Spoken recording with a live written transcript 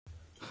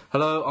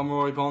Hello, I'm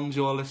Rory Bond.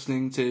 You're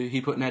listening to He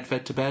Put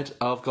Nedved to Bed.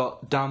 I've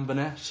got Dan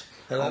Burnett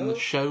on the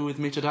show with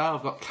me today.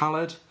 I've got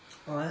Khaled.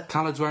 Right.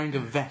 Khaled's wearing a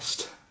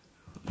vest.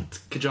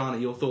 Kajani,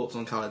 your thoughts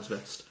on Khaled's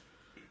vest?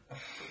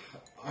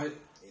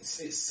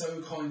 It's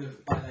so kind of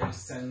LA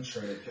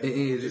centric. It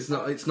is. It's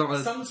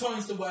not.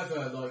 Sometimes the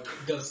weather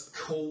does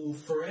call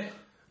for it,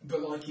 but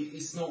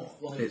it's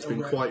not like. It's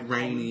been quite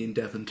rainy in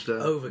Devon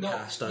today.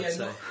 Overcast, I'd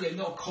say.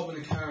 Not a common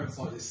occurrence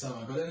like this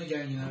summer. But then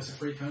again, it's a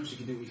free country. You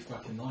can do what you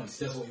fucking like.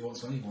 He does what he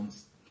wants when he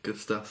wants. Good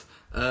stuff.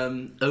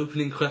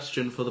 Opening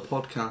question for the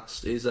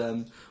podcast is: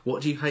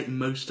 what do you hate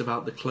most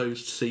about the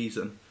closed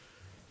season?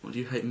 What do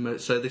you hate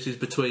most? So this is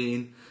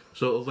between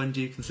sort of, when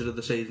do you consider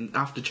the season?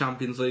 After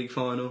Champions League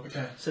final?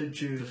 Okay. So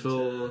June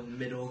Before to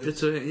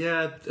mid-August.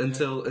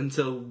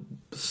 Until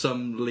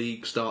some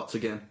league starts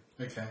again.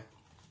 Okay.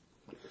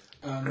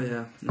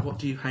 What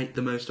do you hate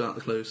the most about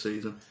the closed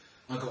season?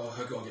 I got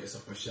to get this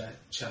off my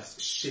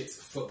chest. Shit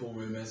football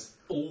rumours.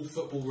 All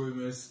football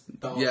rumours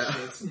that are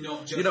shit.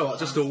 Not just. You know what?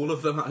 Just all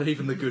of them,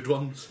 even the good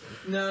ones.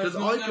 No, because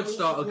I could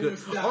start a good.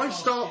 I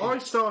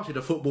started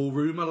a football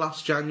rumour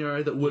last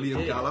January that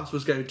William Gallas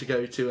was going to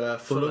go to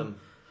Fulham.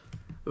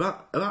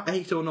 About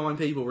 8 or 9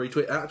 people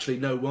retweeted. Actually,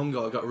 no, one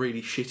guy got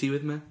really shitty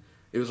with me.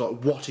 It was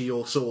like, "What are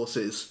your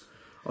sources?"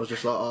 I was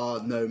just like,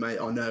 "Oh no, mate,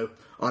 I know."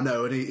 And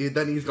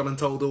then he's gone and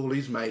told all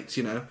his mates,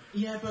 Yeah,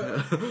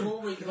 but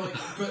Rory,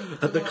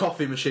 at the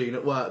coffee machine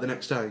at work the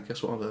next day.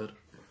 Guess what I've heard?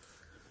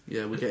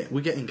 Yeah,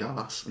 we're getting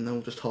gas, and then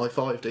we'll just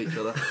high-fived each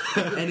other.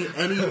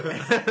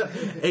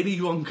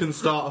 Anyone can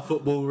start a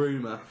football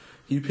rumour.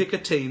 You pick a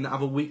team that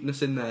have a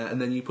weakness in there,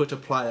 and then you put a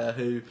player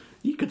who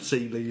you could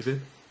see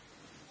leaving.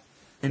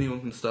 Anyone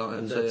can start it.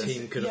 And the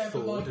team could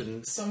afford,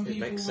 and it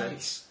makes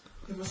sense.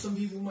 But some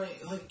people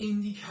might, like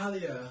Indy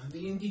Callier,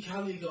 the Indy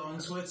Callier guy on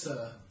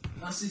Twitter.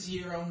 That's his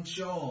year-round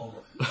job.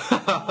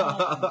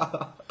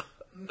 Come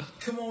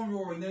on,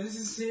 Rory. No, this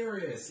is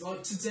serious.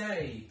 Like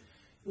today,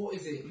 what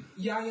is it?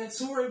 Yaya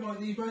Toure might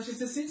leave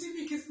Manchester City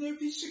because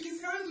nobody shook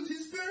his hand on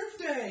his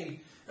birthday.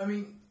 I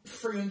mean,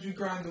 300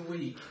 grand a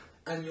week,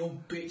 and you're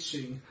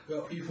bitching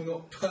about people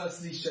not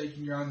personally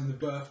shaking your hand on the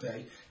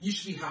birthday. You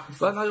should be happy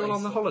for. But they're all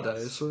on the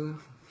holidays. So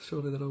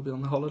surely they'll all be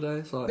on the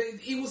holidays. Like.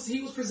 But he was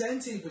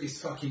presented with his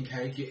fucking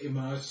cake. It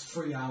emerged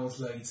 3 hours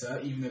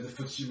later, even though the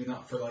footage had been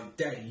up for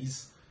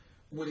days,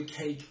 with a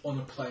cake on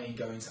a plane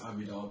going to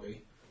Abu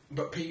Dhabi.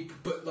 But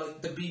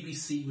the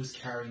BBC was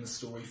carrying the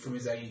story from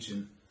his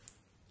agent,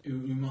 who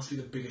must be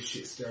the biggest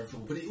shit stir of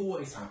all. But it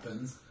always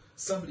happens.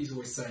 Somebody's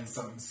always saying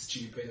something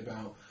stupid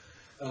about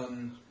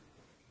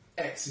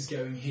X is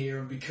going here,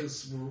 and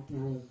because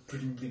we're all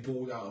presumably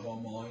bored out of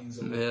our minds,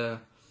 or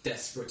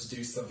desperate to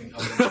do something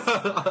other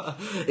than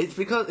it's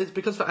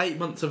because for 8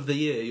 months of the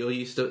year you're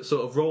used to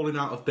sort of rolling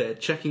out of bed,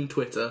 checking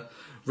Twitter,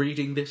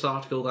 reading this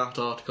article, that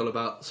article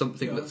about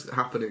something that's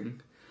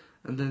happening,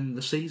 and then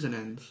the season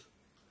ends.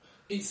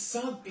 It's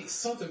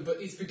sudden,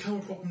 but it's become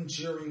a problem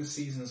during the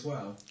season as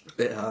well.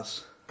 It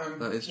has.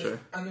 That is true.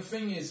 And the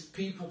thing is,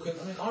 people can.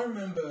 I mean, I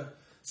remember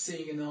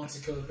seeing an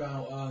article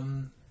about. I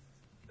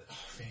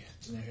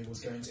don't know who was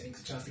going to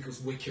Ipswich. I think it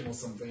was Wickham or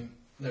something.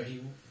 No,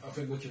 I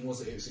think Wickham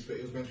was at Ipswich, but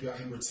it was meant to be about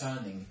him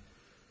returning.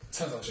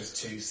 Turns out just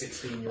 2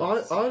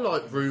 16-year-olds. I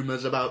like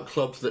rumours about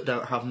clubs that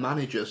don't have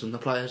managers and the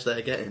players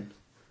they're getting.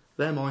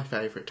 They're my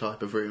favourite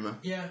type of rumour.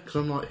 Yeah. Because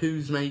I'm like,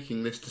 who's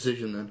making this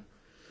decision then?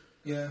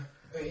 Yeah.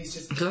 It's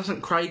just... Because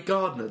hasn't Craig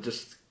Gardner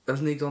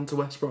hasn't he gone to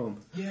West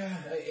Brom? Yeah.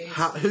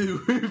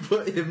 Who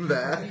put him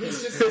there?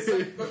 It's just...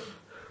 but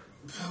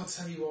I'll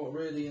tell you what,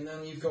 really, and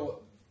then you've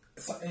got...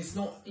 It's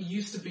not... It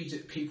used to be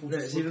that people... No,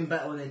 it's even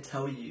better when they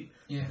tell you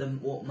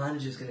what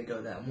manager's going to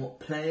go there and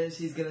what players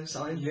he's going to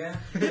sign. Yeah.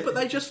 Yeah, but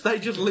they just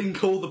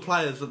link all the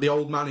players that the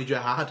old manager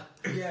had.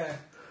 Yeah.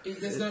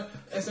 There's no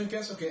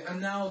guesswork, and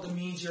now the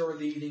media are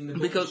leading the...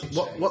 Because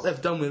what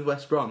they've done with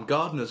West Brom,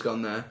 Gardner's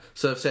gone there,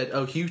 so they've said,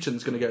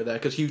 Houghton's going to go there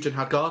because Houghton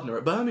had Gardner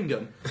at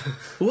Birmingham.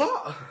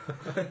 What?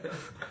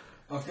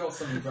 I've got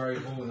something very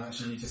important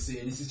actually to see,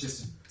 and this is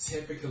just a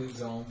typical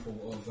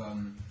example of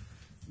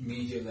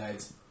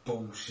media-led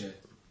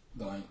bullshit.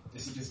 Like,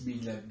 this is just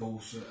media-led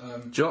bullshit.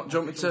 Do you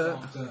want me to...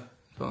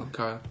 Go on,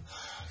 Kyle.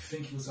 I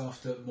think it was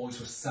after Moyes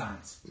was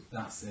sacked.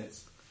 That's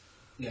it.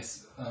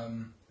 Yes,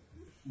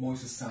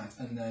 Moyes was sacked,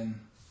 and then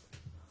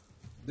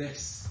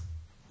this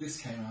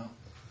came out.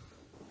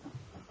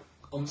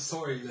 I'm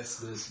sorry,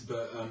 listeners,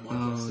 but I've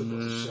still got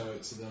to show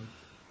it to them.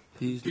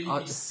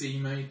 BBC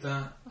made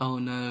that. Oh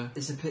no!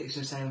 It's a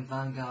picture saying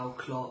Van Gaal,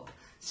 Klopp,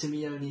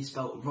 Simeone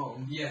spelt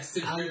wrong. Yes,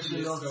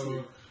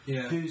 Ancelotti.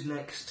 Yeah. Who's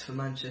next for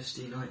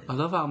Manchester United? I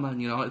love how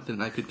Man United think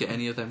they could get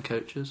any of them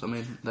coaches. I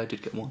mean, they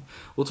did get one.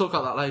 We'll talk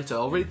about that later.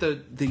 I'll read the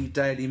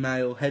Daily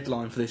Mail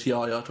headline for this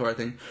Yaya Toure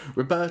thing.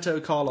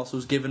 Roberto Carlos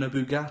was given a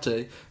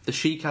Bugatti, the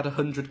Sheik had a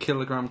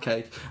 100-kilogram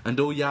cake, and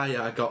all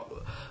Yaya got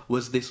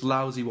was this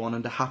lousy one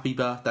and a happy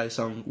birthday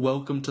song.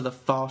 Welcome to the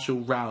farcical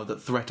row that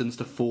threatens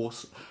to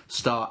force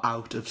Star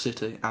out of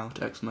City.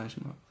 Out! !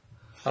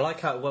 I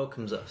like how it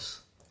welcomes us.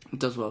 It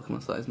does welcome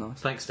us, that is nice.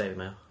 Thanks, Daily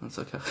Mail. That's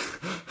okay.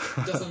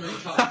 Doesn't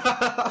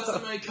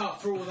make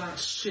up for all that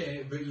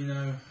shit, but you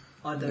know.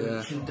 I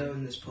don't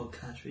condone this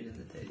podcast reading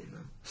the Daily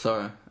Mail.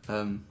 Sorry.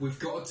 We've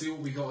got to do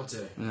what we got to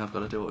do. Yeah, I've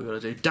got to do what we've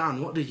got to do.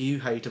 Dan, what do you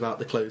hate about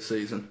the close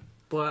season?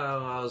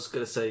 Well, I was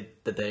going to say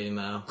the Daily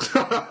Mail.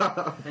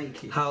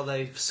 Thank you. How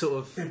they sort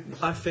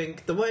of... I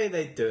think the way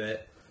they do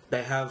it,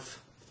 they have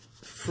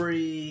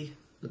 2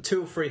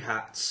 or 3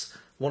 hats.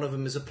 One of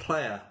them is a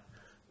player.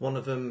 One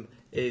of them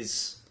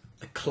is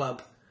a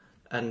club.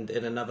 And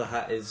in another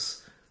hat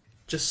is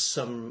just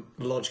some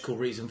logical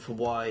reason for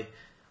why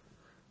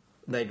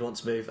they'd want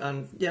to move.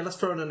 And yeah, let's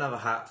throw in another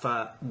hat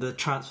for the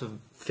transfer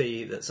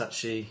fee that's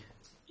actually,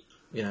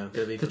 going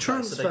to be... The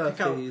transfer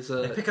fees...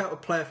 They pick out a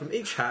player from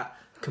each hat,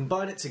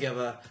 combine it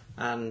together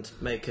and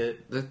make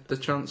it... The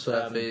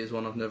transfer fee is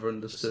one I've never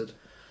understood.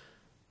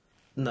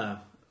 No.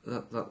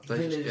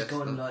 They just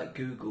go on like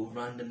Google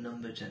random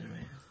number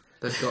generator.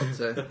 They've got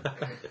to.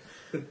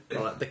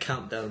 Or like the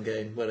countdown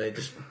game where they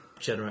just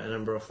generate a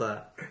number off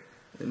that.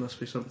 It must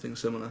be something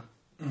similar.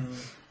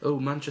 Oh,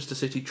 Manchester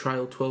City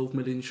trailed 12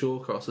 million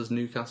Shawcross as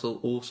Newcastle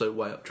also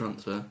way up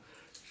transfer.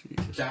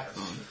 Jesus.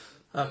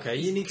 Okay,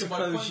 you need to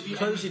close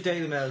your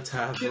Daily Mail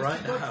tab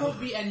right now. It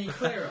can't be any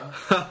clearer.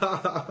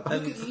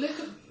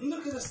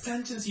 look at the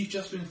sentence you've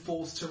just been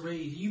forced to read.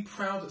 Are you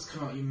proud that's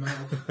come out your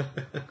mouth?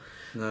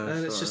 No,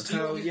 and it's just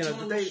how, do you want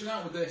to wash it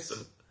out with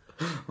this?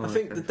 I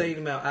think the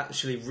Daily Mail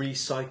actually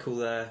recycle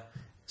their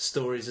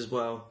stories as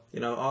well.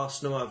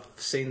 Arsenal, I've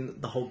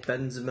seen the whole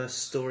Benzema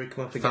story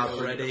come up again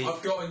already.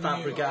 I've got a new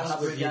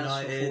Fabregas with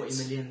United. 40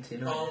 million to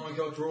United. Oh my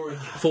god, Rory.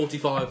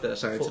 45 they're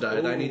saying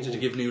today. They needed to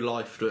give new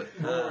life to it.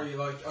 Rory,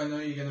 I know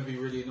you're going to be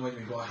really annoyed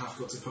with me, but I have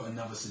got to put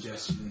another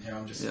suggestion in here.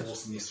 I'm just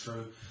forcing this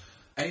through.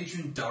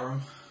 Adrian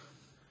Durham.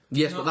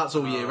 Yes, but that's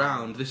all year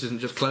round. This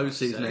isn't just close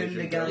season,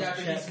 Adrian. Yeah,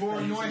 but he's more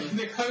annoying than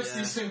the close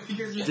season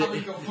because you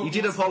haven't got football. He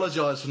did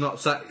apologise for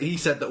not saying... He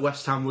said that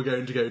West Ham were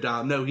going to go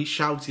down. No, he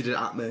shouted it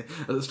at me.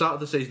 At the start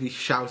of the season, he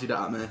shouted it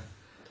at me.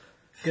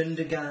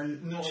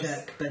 Gundogan,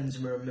 Cech,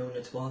 Benzema and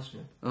Milner to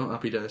Arsenal. Oh,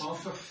 happy days. Oh,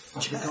 for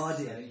fuck's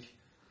Guardian.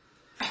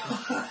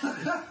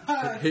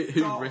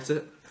 Who writ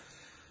it?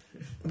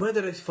 Where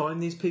do they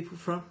find these people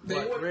from?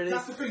 Really?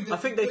 That's the thing. I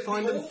think they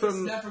find them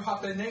from... never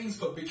have their names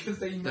put because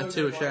they know... They're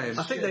too ashamed.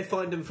 I think they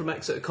find them from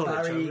Exeter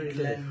College. Barry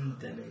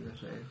Glendenning or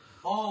something.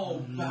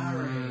 Oh,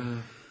 Barry.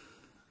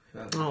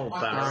 Oh,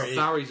 Barry.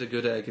 Barry's a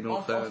good egg in all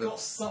I've fairness. got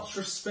such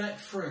respect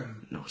for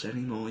him. Not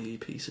anymore, you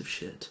piece of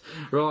shit.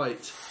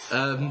 Right.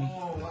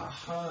 Oh, that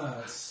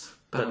hurts.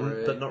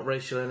 But not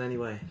racial in any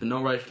way.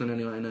 Not racial in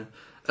any way, no.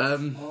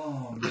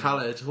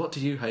 Khaled, what do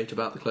you hate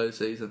about the close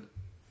season?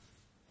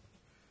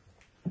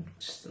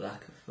 Just the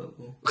lack of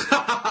football.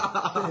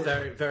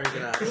 Very, very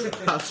good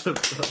answer.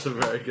 That's a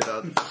very good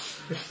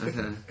answer.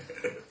 Okay.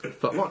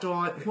 But what do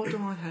I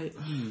hate?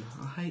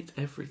 I hate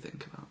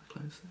everything about the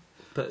close season.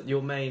 But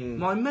your main...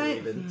 My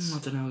main... grievance. I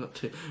don't know, I've got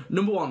two.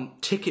 Number one,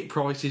 ticket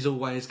prices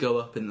always go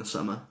up in the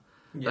summer.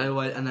 Yeah.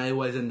 They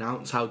always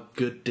announce how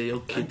good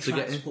deal kids are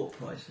getting. Transport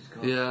prices go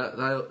up.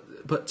 Yeah,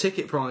 but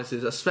ticket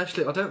prices,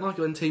 especially... I don't like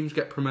it when teams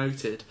get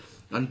promoted.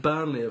 And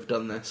Burnley have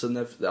done this, and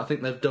I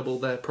think they've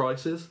doubled their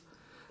prices.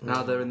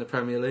 Now they're in the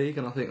Premier League,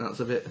 and I think that's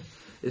a bit...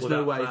 It's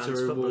Without no way fans, to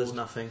football reward... is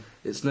nothing.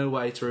 It's no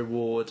way to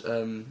reward...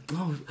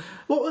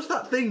 what was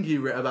that thing you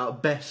wrote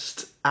about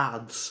best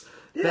ads?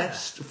 Yeah.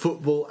 Best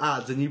football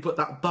ads, and you put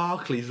that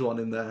Barclays one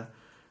in there.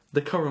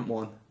 The current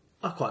one.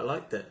 I quite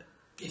liked it.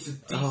 It's a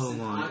decent Oh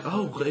my... ad,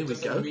 Oh, but here it we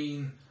doesn't go.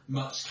 mean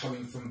much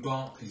coming from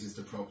Barclays is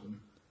the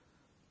problem.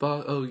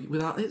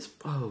 Without... It's...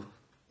 Oh...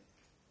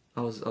 I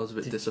was a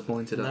bit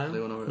disappointed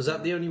actually when I wrote Was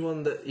that the only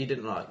one that you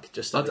didn't like?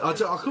 Just I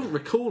couldn't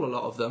recall a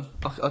lot of them.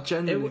 I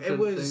genuinely It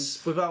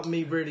was, without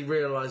me really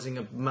realising,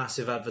 a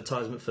massive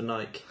advertisement for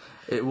Nike.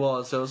 It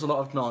was. There was a lot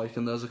of Nike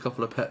and there was a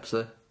couple of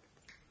Pepsi.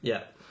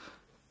 Yeah.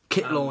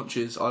 Kit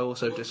launches, I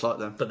also dislike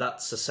them. But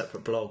that's a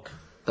separate blog.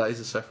 That is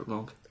a separate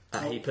blog.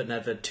 At Heap and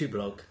Ever 2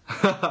 blog.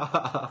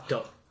 I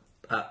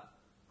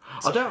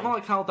don't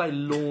like how they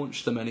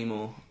launch them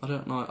anymore. I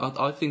don't like.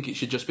 I think it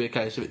should just be a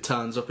case if it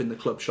turns up in the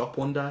club shop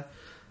one day.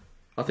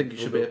 I think it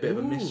should be a bit of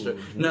a mystery.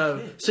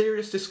 No,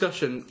 serious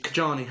discussion.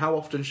 Kajani, how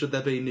often should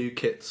there be new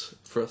kits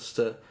for us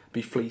to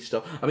be fleeced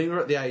off? I mean, we're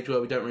at the age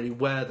where we don't really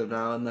wear them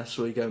now unless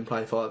we go and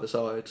play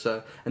five-a-side.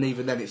 So, and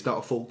even then, it's not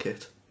a full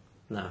kit.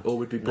 No. Or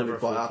we'd be bullied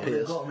by our They've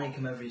peers. got to make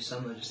them every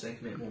summer just so they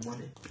can make more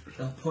money.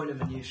 The point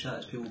of a new shirt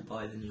is people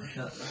buy the new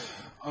shirt.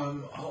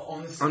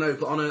 Honestly, I know,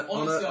 but on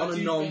honestly, I a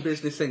do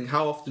non-business thing,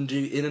 how often do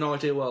you, in an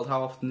ideal world,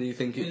 how often do you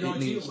think it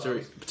needs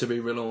to be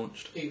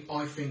relaunched?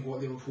 I think what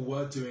Liverpool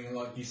were doing,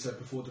 like you said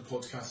before the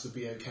podcast, would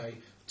be okay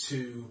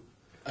to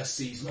a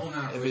season on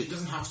average. It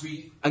doesn't have to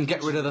be. And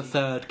get rid of the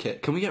third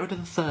kit. Can we get rid of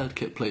the third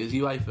kit, please,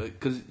 UEFA?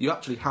 Because you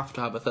actually have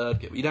to have a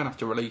third kit. You don't have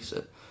to release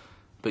it,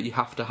 but you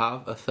have to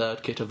have a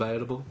third kit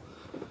available.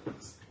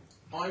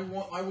 I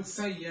would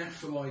say yeah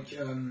for like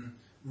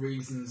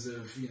reasons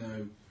of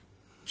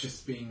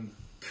just being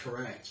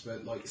correct,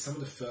 but like some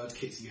of the third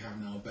kits you have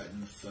now are better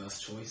than the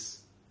first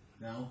choice.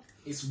 now.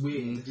 It's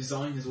weird. The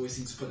designers always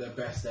seem to put their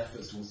best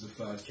efforts towards the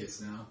third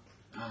kits now,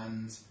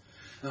 and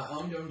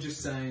I'm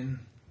just saying.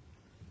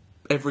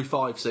 Every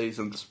 5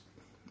 seasons,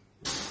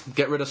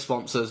 get rid of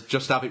sponsors.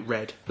 Just have it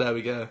red. There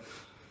we go.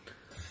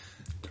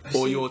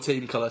 Or your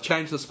team colour.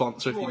 Change the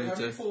sponsor if you need Have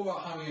you to. thought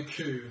about having a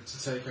coup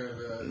to take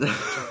over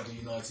the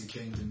United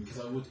Kingdom?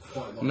 Because I would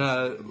quite like.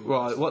 No, to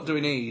right. What do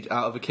we need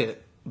out of a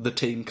kit? The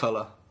team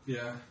colour.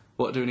 Yeah.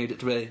 What do we need it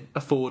to be?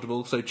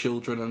 Affordable, so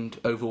children and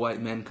overweight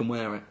men can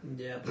wear it.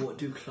 Yeah, but what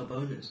do club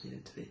owners need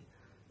it to be?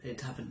 They need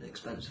to have an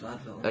expensive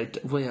advert.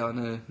 I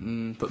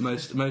know, but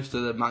most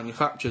of the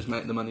manufacturers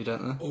make the money,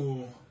 don't they?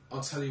 Oh, I'll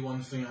tell you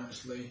one thing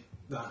actually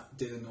that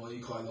did annoy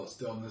you quite a lot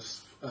still on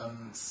this,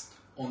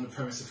 on the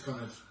premise of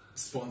kind of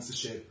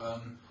sponsorship.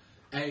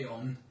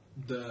 Aon,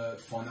 the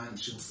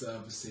financial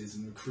services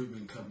and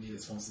recruitment company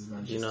that sponsors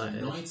Manchester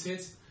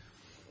United,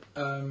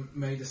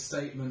 made a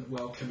statement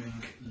welcoming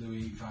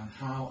Louis van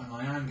Gaal, and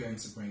I am going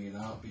to bring it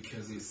up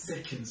because it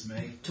sickens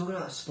me. Talking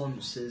about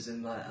sponsors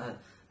and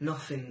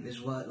nothing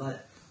is worth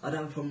I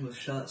don't have a problem with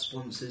shirt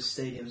sponsors,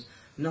 stadiums.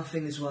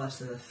 Nothing is worse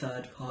than a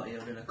third party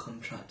owning a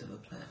contract of a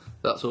player.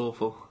 That's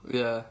awful.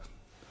 Yeah.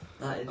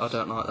 That is, I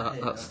don't like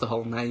that. That's the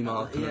whole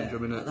Neymar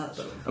conundrum, yeah,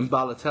 innit? And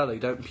Balotelli,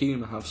 don't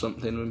Puma have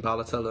something with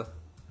Balotelli?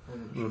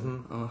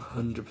 Oh,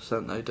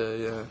 100% they do,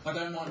 yeah. I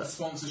don't like the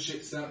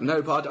sponsorships that.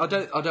 No, but I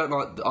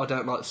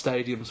don't like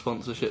stadium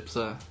sponsorships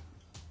though,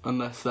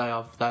 unless they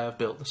have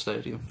built the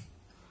stadium.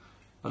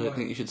 I don't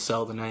think you should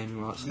sell the naming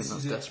rights. I think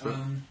that's desperate.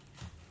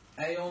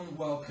 Aon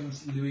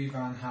welcomes Louis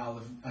van Gaal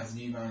as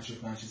new manager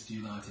of Manchester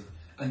United.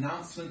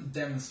 Announcement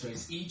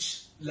demonstrates,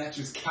 each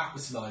letter is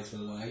capitalised, by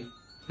the way.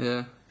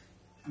 Yeah.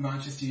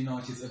 Manchester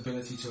United's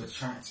ability to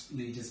attract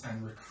leaders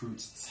and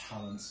recruit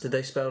talent. Did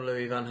they spell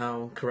Louis van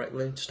Gaal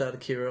correctly? Just out of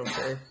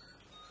curiosity.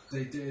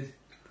 They did.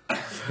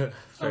 Very I'm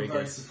very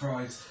good.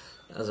 surprised.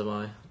 As am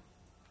I.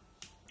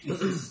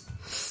 It is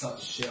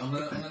such shit. I'm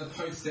gonna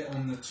post it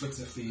on the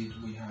Twitter feed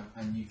we have,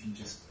 and you can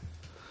just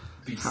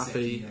be sick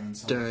Happy in your own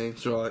time.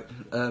 days, right.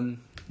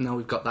 Now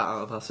we've got that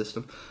out of our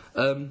system.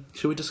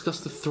 Shall we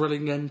discuss the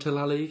thrilling end to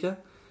La Liga?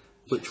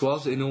 Which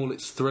was, in all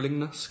its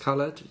thrillingness,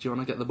 Khaled? Do you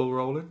want to get the ball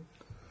rolling?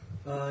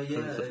 Yeah, It's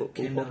a football it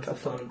came down to the podcast.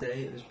 final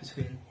day. It was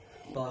between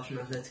Barca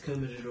and Atletico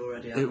Madrid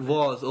already. It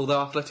was,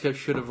 although Atletico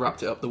should have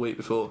wrapped it up the week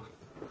before.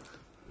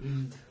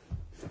 And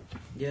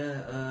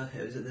yeah,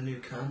 it was at the new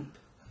camp.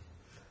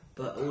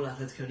 But all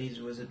Atletico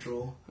needed was a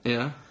draw.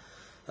 Yeah.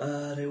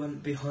 They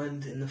went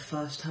behind in the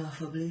first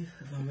half, I believe,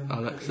 if I remember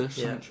correctly. Alexis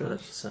Yeah,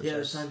 Sanchez. Sanchez. Yeah, it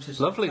was Sanchez.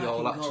 Lovely Cracking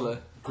goal, actually.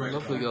 Great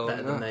Lovely goal. goal.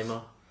 Better than yeah.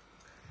 Neymar.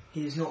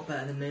 He's not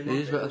better than Neymar. He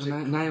is better It was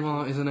than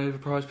Neymar. Is an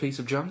overpriced piece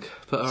of junk.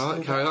 But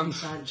alright, still carry better on. than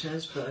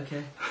Sanchez, but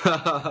okay.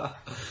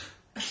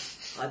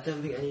 I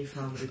don't think any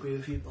fan would agree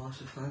with you,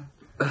 Barca fan.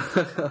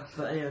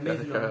 But anyway,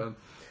 moving Carry on.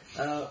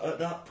 At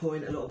that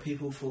point, a lot of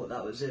people thought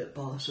that was it.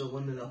 Barca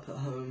 1-0 up at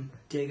home.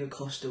 Diego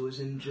Costa was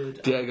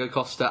injured. Diego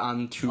Costa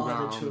and Arda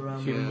Thuram.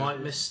 Thuram. You Yeah.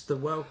 might miss the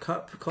World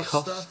Cup,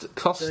 Costa.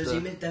 Costa. So is he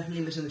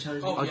definitely missing the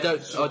challenge? Oh, I yeah,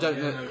 don't sure, know.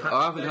 yeah, no.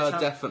 I haven't heard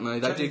definitely.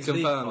 They did Champions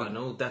League confirm it.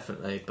 final,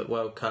 definitely, but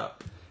World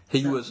Cup.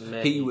 He was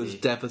Maybe.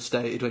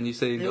 devastated when you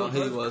seen They him. were He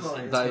both was.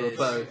 crying. They were Tears.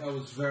 both. I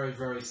was very,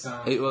 very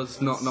sad. It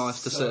was I not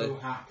nice to so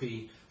see.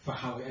 happy for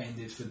how it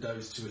ended for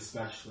those two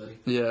especially.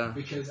 Yeah.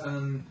 Because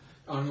I'm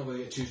not going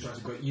to get too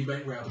distracted, but you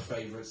went round the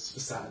favourites for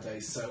Saturday,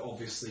 so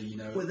obviously, you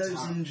know, With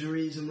those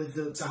injuries and with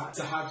the...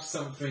 to have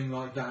something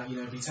like that, you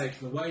know, be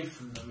taken away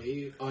from them.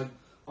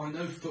 I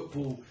know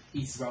football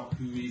is about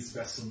who is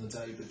best on the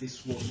day, but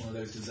this was one of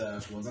those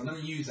deserved ones. I'm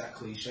going to use that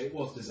cliche. It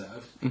was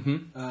deserved.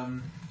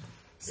 Mhm.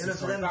 You know,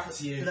 sorry, back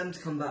to you. for them to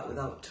come back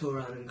without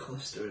Toure and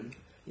Costa and,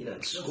 you know,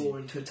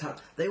 scoring to attack,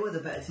 they were the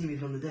better team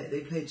even on the day.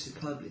 They played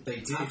superbly. They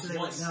did. After they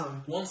went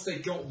down. Once they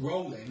got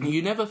rolling,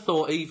 You never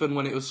thought, even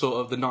when it was sort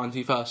of the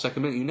 91st,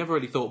 second minute, you never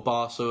really thought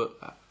Barca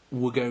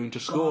were going to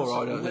score.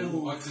 Barca I don't think.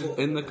 will I did. score.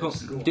 In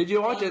the did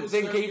you? I didn't was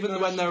think very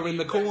even when they were in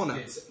the corner.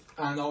 invested,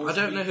 and I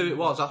don't know who it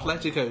was,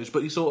 Atletico's,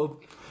 but you sort of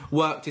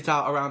worked it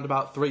out around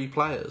about 3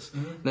 players.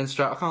 Then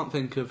straight, I can't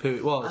think of who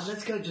it was.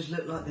 Atletico just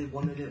looked like they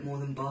wanted it more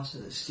than Barca,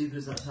 as stupid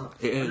as that sounds.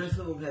 It I is. know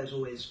football players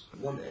always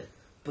want it,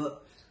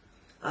 but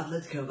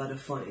Atletico have had a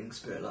fighting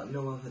spirit like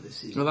no other this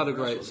season. They've had a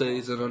great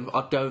season, and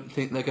I don't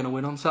think they're going to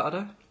win on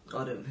Saturday.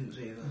 I don't think so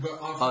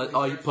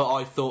either. But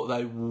I thought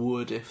they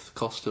would if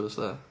Costa was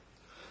there.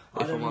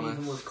 I If don't I'm think honest.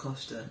 even with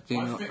Costa. Do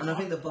you I not? think- And I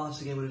think the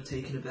Barca game would have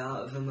taken a bit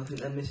out of them. I think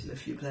they're missing a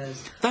few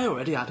players. They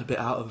already had a bit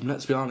out of them,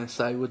 let's be honest.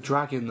 They were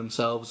dragging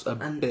themselves a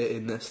And bit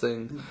in this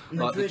thing. Like the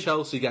Madrid-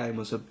 Chelsea game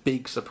was a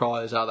big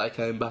surprise how they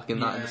came back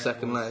in that in Yeah, the it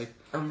second was. leg.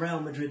 And Real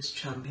Madrid's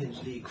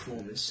Champions League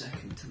form is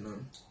second to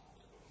none.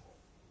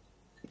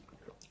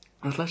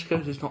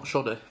 Atletico's is not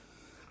shoddy.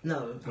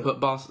 No,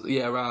 But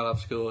Real have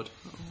scored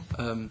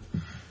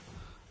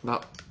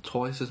about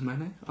twice as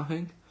many, I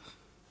think,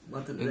 I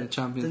don't in the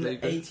Champions League.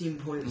 18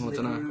 points I in the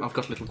don't know. group. I've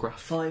got a little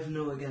graph.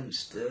 5-0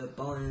 against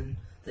Bayern.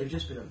 They've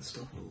just been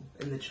unstoppable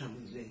in the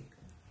Champions League.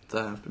 They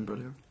have been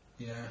brilliant.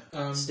 Yeah.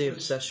 It's the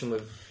obsession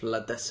with La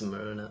Decima,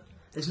 isn't it?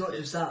 It's not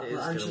just that, It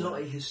but is gonna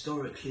Ancelotti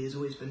historically has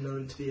always been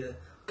known to be a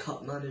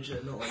cup manager,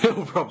 not.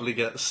 He'll probably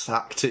get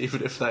sacked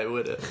even if they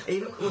win it.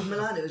 Even with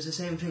Milan, it was the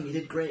same thing. He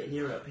did great in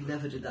Europe. He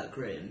never did that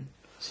great in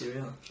Serie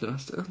A.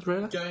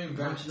 Really? Going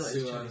back Not his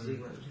to Champions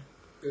League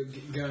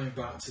manager. going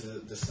back to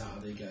the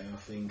Saturday game, I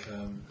think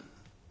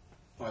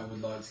I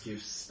would like to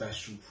give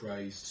special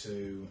praise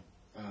to.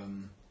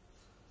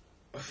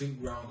 I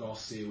think Raul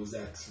Garcia was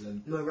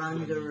excellent.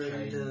 Miranda when he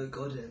came. and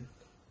Godin.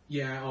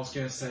 Yeah, I was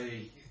going to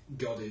say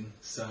Godin,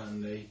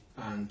 certainly,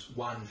 and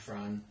Juan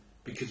Fran,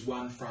 because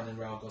Juan Fran and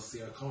Raul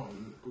Garcia, I can't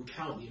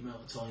recount the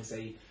amount of times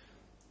they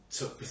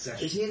took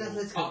possession. Is he an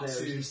Atletico up player or is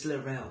to- he still a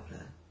Real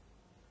player?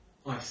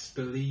 I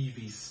believe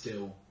he's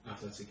still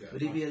Atletico.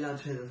 Would he be allowed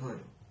to play in the final?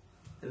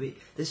 I mean,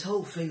 this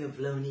whole thing of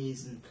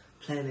loanees and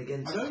playing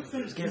against... I don't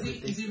think... it's getting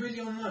Is he really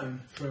on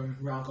loan from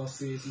Raul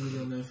Garcia? Is he really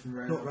on loan from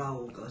Real? Not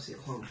Raul Garcia,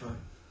 Juan Fran.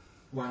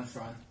 Juan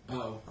Fran.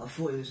 Oh. I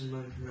thought he was on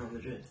loan from Real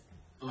Madrid.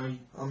 I'm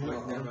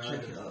not, never I'll check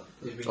heard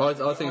it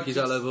up. of I think he's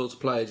eligible to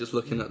play just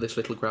looking at this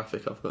little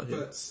graphic I've got here.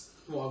 But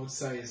what I would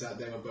say is that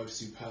they were both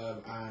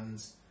superb,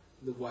 and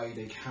the way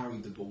they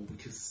carried the ball,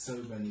 because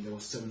there were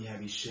so many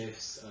heavy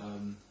shifts.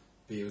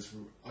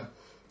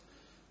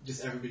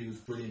 Just everybody was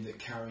brilliant at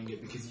carrying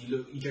it, because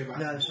you go back.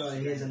 No, to sorry,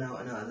 he is an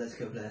out-and-out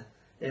Atletico player.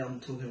 Yeah, I'm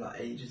talking about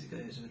ages ago,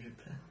 he was a Madrid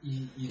player.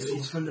 You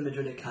He's from the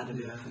Madrid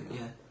Academy, Yeah. I think,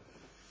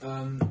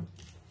 yeah.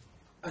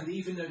 And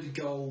even though the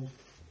goal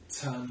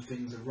turned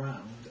things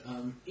around,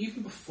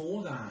 even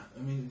before that,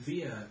 I mean,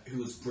 Villa, who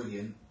was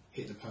brilliant,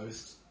 hit the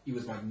post. He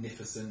was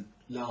magnificent.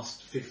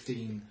 Last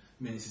 15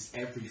 minutes is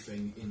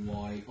everything in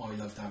why I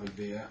love David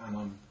Villa,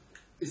 and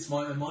it's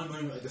my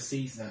moment of the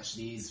season.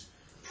 Actually, is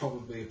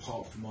probably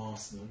apart from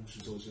Arsenal, which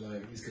we talked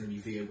about, is going to be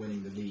Villa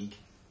winning the league,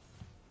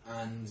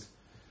 and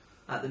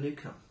At the new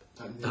camp.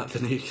 At the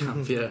new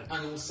camp, yeah.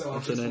 And also, I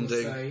That's just an want to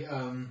ending.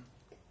 say,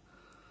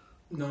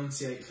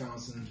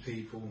 98,000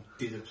 people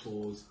did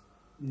applaud.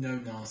 No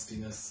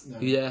nastiness. No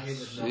Yes, hint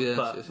of nothing. yes.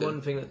 But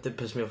one thing that did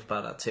piss me off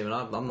about that team, and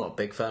I'm not a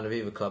big fan of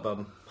either club.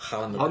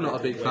 I'm not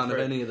a big fan of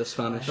any of the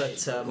Spanish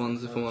But,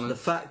 ones, if I'm The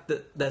honest. fact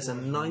that there's a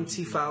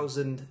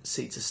 90,000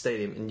 seater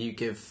stadium and you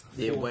give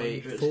the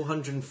away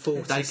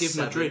 440. They give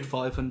Madrid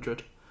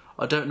 500.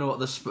 I don't know what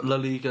the La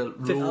Liga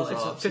rules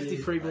it's are. up to you.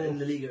 53 more. In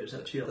the Liga, it's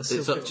up to you. That's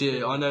It's still up to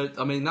you. I know.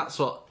 I mean, that's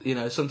what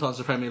sometimes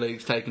the Premier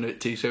League's taking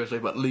it too seriously,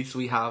 but at least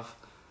we have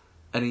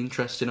an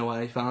interest in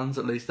away fans.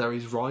 At least there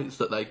is rights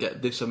that they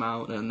get this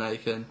amount and they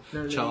can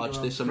No, the charge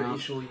Liga, this I'm pretty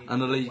amount. sure you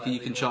And the can league, whatever you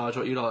can you charge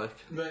what you like.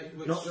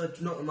 Not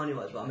the money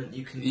wise, but I mean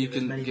you can You give as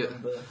can many get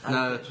number. no.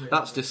 allocate as many That's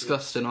numbers as you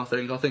disgusting.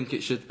 I think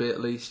it should be at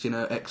least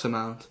X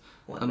amount.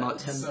 want. and What,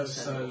 like 10%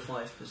 so- or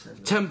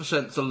 5%?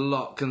 10%'s a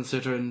lot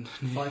considering.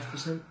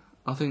 5%?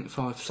 I think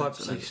 5%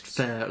 at least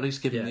fair. At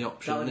least give them the Yeah.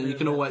 option. That And would've you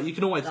can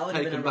been always That would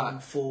have take been them around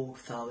back.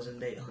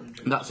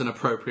 4,800. That's an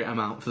appropriate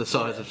amount for the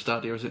size of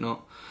Stadia, is it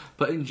not?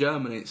 But in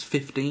Germany, it's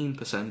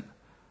 15%.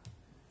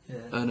 Yeah.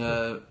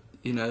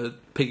 And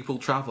people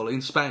travel.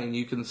 In Spain,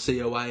 you can see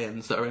away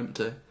ends that are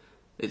empty.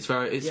 It's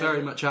very Yeah.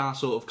 much our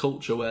sort of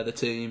culture where the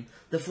team.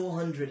 The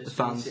 400 is The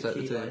fans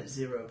basically set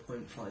the like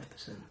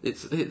 0.5%.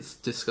 It's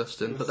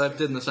disgusting. But they've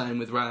done the same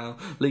with Real.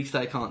 At least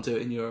they can't do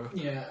it in Europe.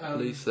 Yeah. At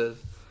least there's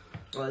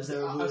Well, is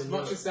there a rule as in much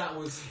Europe? as that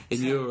was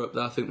in Europe.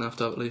 I think they have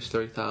to have at least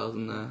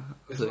 3,000 there.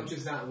 I As think. much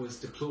as that was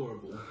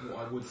deplorable, what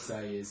I would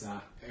say is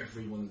that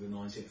every one of the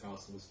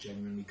 98,000 was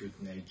genuinely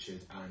good-natured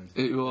and.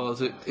 It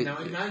was. Now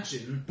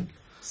imagine,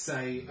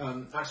 say,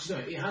 actually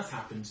no, it has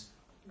happened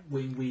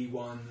when we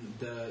won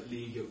the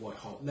league at White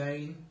Hart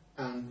Lane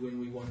and when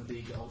we won the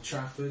league at Old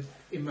Trafford.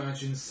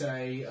 Imagine,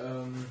 say,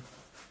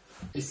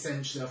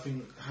 essentially, I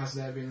think has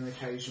there been an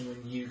occasion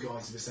when you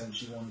guys have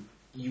essentially won?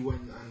 You won,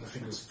 and I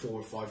think it was 4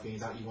 or 5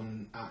 games out. You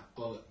won at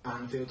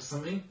Anfield or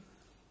something,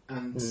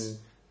 and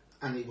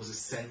it was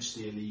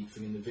essentially a league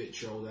thing in the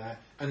vitriol there.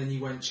 And then you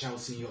went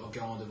Chelsea, and you got a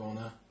guard of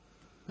honour,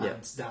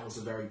 and that was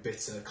a very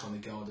bitter kind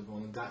of guard of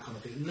honour, that kind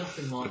of thing.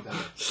 Nothing like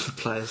that.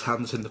 Players'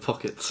 hands in the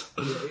pockets.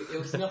 Yeah, it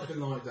was nothing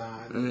like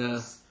that. And Yeah. It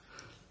was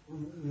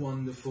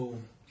wonderful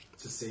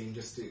to see, and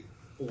just an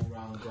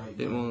all-round great.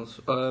 It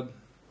moment. was.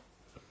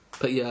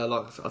 But yeah, I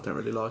don't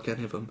really like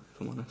any of them,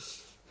 if I'm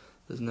honest.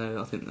 There's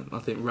no. I think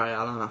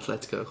Real and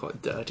Atletico are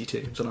quite dirty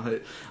teams, and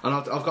I've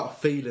got a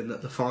feeling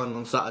that the final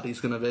on Saturday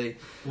is going to be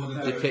One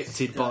of those-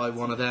 depicted by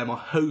one of them. I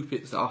hope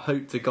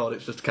to God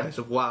it's just a case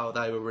of wow,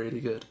 they were really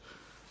good,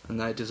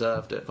 and they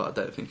deserved it. But I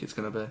don't think it's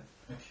going to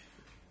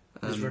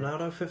be. Is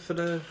Ronaldo fit for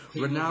the? He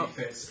will be Ronaldo-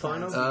 fit,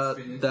 final? and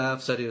he's been- They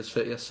have said he was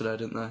fit yesterday,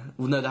 didn't they?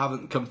 Well, no, they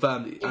haven't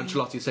confirmed it.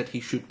 Ancelotti said he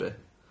should be.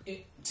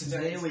 They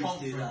Today's always do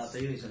conference. that,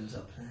 they always ends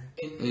up playing.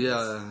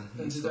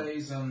 In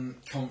today's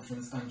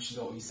conference,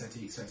 Ancelotti said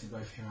he expected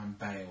both him and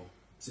Bale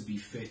to be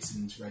fit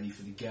and ready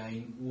for the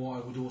game. What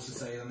I would also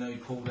say, I know he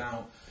pulled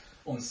out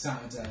on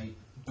Saturday,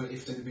 but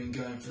if they'd have been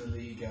going for the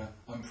Liga,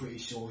 I'm pretty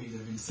sure he'd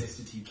have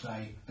insisted he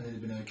play, and they'd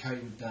have been okay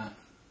with that.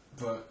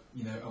 But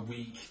a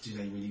week, do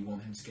they really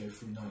want him to go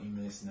through 90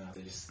 minutes now?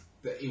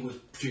 It was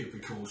pure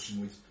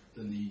precaution with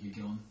the Liga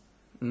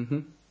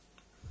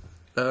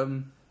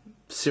gone.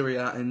 Serie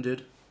A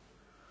ended.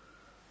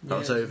 That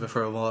was over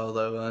for a while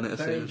though, and it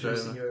Very seems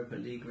interesting over. Europa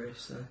League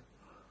race, though.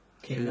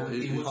 came down.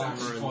 It was Palmer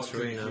actually and quite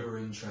good if Torino. you were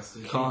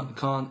interested.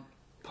 Can't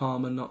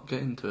Palmer not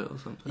get into it or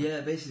something?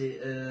 Yeah, basically,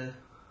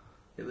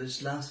 it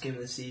was last game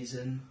of the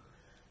season.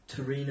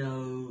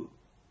 Torino,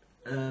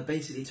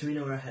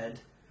 Torino were ahead.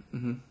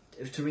 Mhm.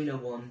 If Torino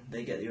won,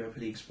 they get the Europa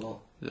League spot.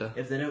 Yeah.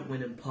 If they don't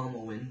win and Parma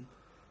win,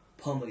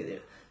 Parma get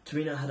it.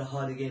 Torino had a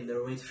harder game. They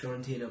were away to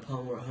Fiorentina.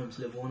 Parma were at home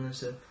to Livorno,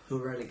 so who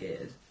were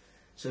relegated.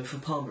 So for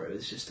Parma, it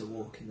was just a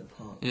walk in the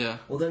park. Yeah.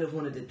 Although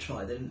Livorno did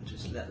try, they didn't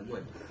just let them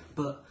win.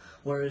 But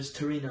whereas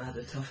Torino had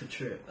a tougher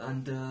trip,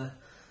 and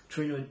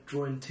Torino were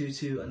drawing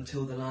 2-2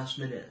 until the last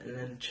minute, and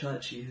then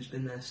Churchy, who's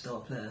been their star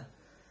player,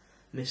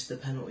 missed the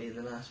penalty in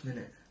the last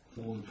minute.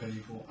 All the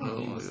people. Oh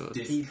And my was God.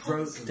 He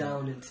broke disconsolate.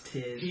 down into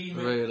tears.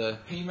 Really?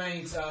 He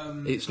made.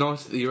 It's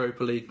nice that the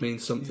Europa League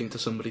means something to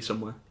somebody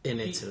somewhere. In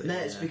Italy. No,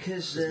 it's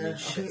because I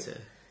think shit.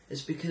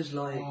 it's because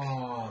like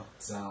Oh,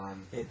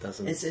 damn. It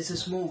doesn't. it's a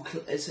small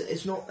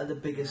it's not the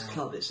biggest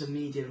club. It's a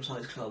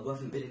medium-sized club. We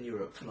haven't been in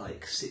Europe for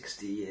like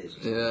 60 years.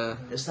 Or something. Yeah.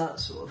 It's that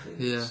sort of thing.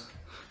 Yeah.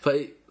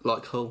 But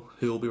like Hull,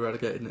 who will be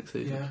relegated next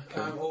season. Yeah.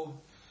 Okay.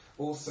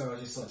 Also, I'd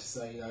just like to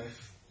say,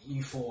 if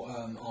you thought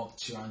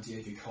Archer and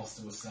Diego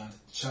Costa was sad,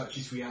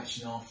 Church's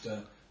reaction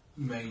after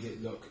made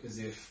it look as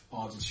if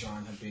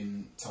Ardichon had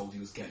been told he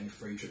was getting a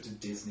free trip to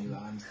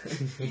Disneyland.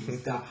 He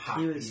was that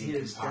happy He was in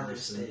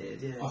comparison.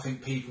 devastated. Yeah. I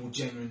think people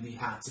genuinely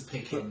had to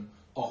pick him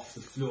off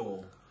the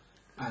floor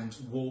and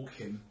walk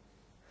him.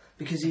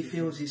 Because he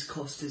feels he's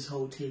cost his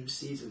whole team's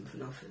season for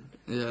nothing.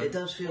 Yeah. It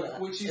does feel like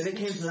Which is- if it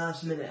came which to is- the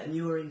last minute and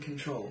you were in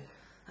control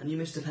and you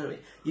missed a penalty,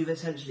 you've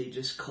essentially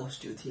just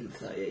cost your team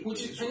 38 Which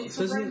games. is, and it's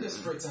Doesn't- horrendous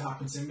for it to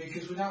happen to him,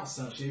 because without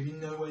such, he'd be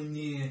nowhere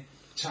near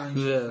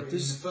challenging Yeah. for it in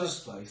the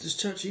first place. Does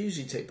Church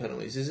usually take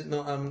penalties? Is it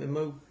not No,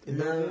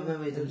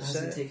 he hasn't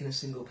Set? taken a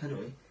single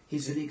penalty.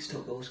 He's the league's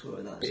top goal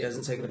scorer. That But he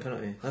hasn't taken a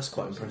penalty. That's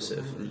quite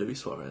impressive. Luis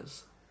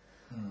Suarez.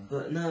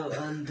 But no,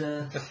 and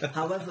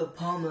however,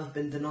 Parma have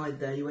been denied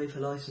their UEFA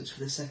licence for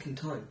the second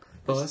time.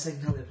 Why? It's the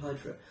second time they applied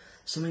for it.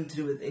 Something to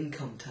do with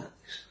income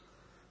tax.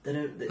 They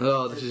don't.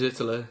 Oh, this is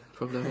Italy.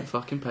 Probably haven't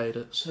fucking paid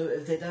it. So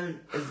if they don't,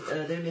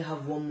 they only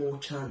have one more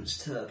chance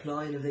to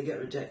apply, and if they get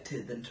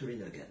rejected, then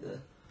Torino get the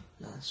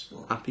last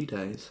spot. Happy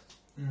days.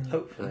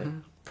 Hopefully.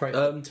 Mhm. Pray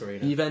for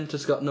Torino.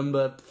 Juventus got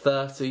number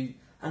 30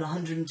 And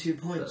 102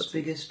 points,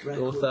 biggest record,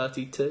 or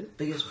 32.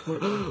 biggest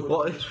point record.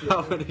 What? in history.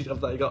 How many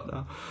have they got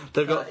now?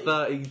 They've got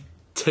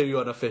 32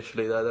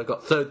 unofficially though. They've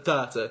got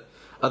 30.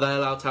 Are they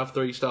allowed to have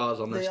 3 stars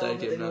on their They are, but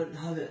stadium they now? won't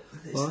have it.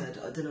 They What? said,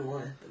 I don't know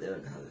why, but they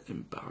won't have it.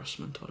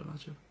 Embarrassment, I'd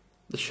imagine.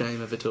 The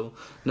shame of it all.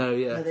 No,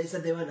 yeah. No, they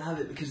said they won't have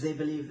it because they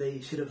believe they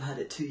should have had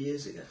it 2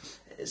 years ago.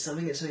 It's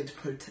something to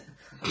protest.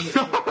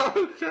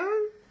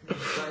 Okay.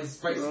 That is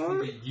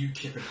basically the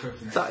UKIP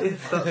equivalent.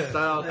 They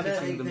are I know,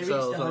 kicking they reached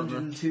themselves, aren't they?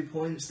 102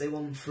 points. They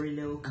won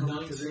 3-0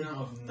 comfortably. 19 out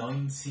of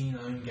 19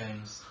 home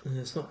games.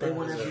 It's not They bad.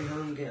 won is every it?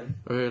 home game.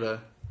 Really?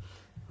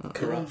 They won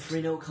Corrupt.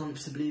 3-0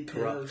 comfortably.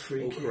 Corrupt.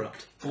 Free All kick.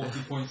 corrupt. 40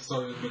 points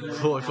stolen minimum.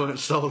 40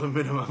 points stolen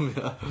minimum,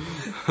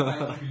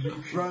 yeah.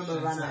 Roma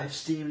ran out of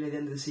steam near the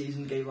end of the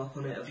season, gave up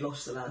on it, have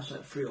lost the last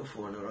 3 or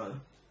 4 in a row.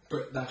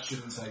 But that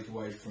shouldn't take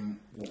away from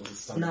what was the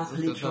start.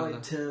 Napoli Good fun,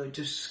 tried to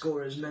just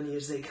score as many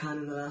as they can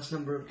in the last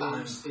number of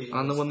games.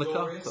 And they won the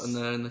glorious. cup, and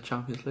they're in the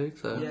Champions League,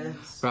 so Yeah.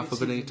 Rafa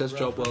Good Benitez, season,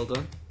 job Rafa. well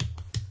done.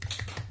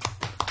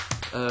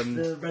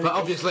 The But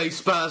obviously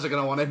Spurs are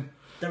going to want him.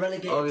 The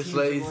relegated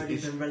obviously, teams have already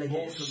he's- been More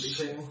relegated from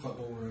shit before.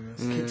 football rumours.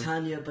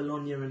 Catania,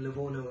 Bologna and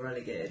Livorno were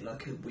relegated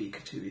like a week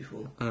or 2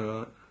 before.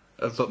 Alright.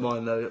 But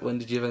mine though, when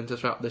did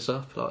Juventus wrap this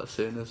up? Like as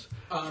soon as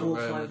 4 or Roma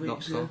 5 had weeks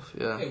knocked ago. off?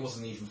 Yeah. It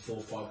wasn't even 4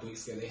 or 5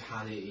 weeks ago. They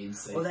had it in.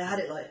 Say, Well, they had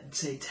it like,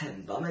 say,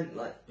 10, but I meant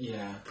like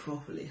Yeah.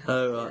 properly.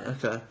 Oh right,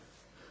 Yeah. okay.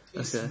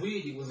 It's Okay.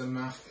 weird it was a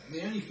math.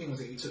 The only thing was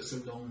that it took so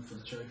long for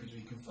the trophy to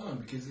be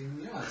confirmed, because in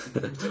reality...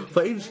 it was taking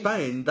But in ages.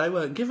 Spain, they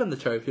weren't given the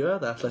trophy, were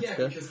they, Yeah,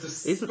 Atletico? because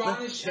the Isn't the-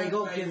 Spanish They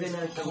got FA given was a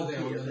holiday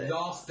copy on of the it.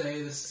 last day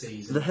of the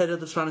season. The head of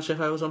the Spanish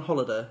FA was on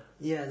holiday,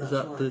 Yeah, that's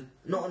that right. the-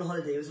 Not on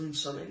holiday, it was on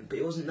something, but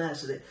he wasn't there,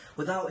 so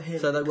without him...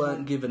 so they can't-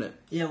 weren't given it.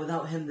 Yeah,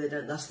 without him, they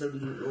don't. That's the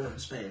law in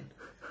Spain.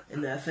 In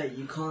the FA,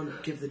 you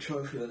can't give the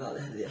trophy without the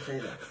head of the FA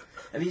there.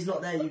 If he's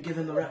not there, you give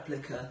him a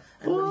replica,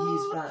 and when he's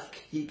What? back,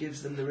 he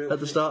gives them the real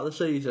At the thing. start of the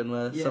season,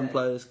 where some Yeah.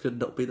 players could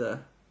not be there.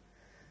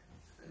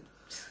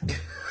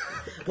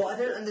 What I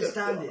don't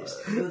understand is,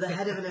 you're the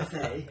head of an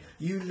FA,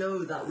 you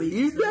know that week.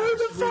 You is know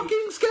the last week.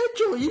 fucking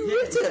schedule. You Yeah.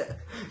 writ it.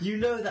 You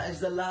know that is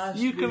the last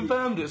You week.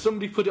 confirmed it.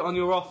 Somebody put it on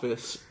your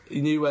office,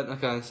 and you went,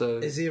 okay, so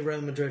Is he a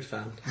Real Madrid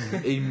fan?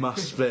 he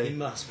must be. He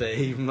must be.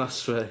 He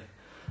must be.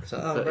 So,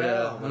 oh, But Real.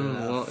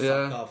 yeah, Fuck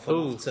yeah. off. I'm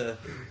Ooh. off to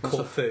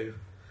Corfu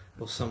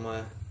or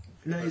somewhere.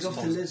 No, he's off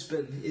to That's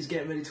Lisbon. He's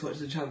getting ready to watch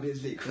the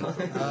Champions League final.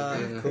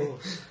 Of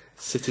course.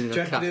 Sitting in Do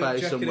you a reckon he'll- cafe do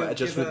you reckon somewhere, he'll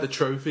just give with a- the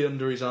trophy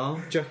under his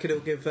arm. Do you reckon he'll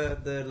give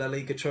the La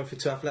Liga trophy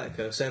to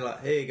Atletico? Say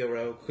like, here you go,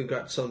 Real.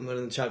 Congrats on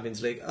winning the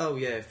Champions League. Oh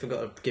yeah,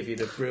 forgot to give you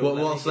the real. What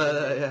La was Liga.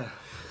 there?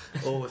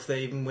 Yeah. Or if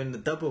they even win the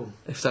double.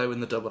 If they win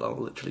the double, I'll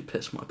literally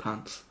piss my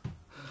pants.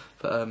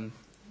 But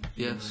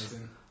yes.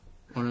 Amazing.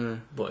 I know.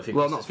 What if he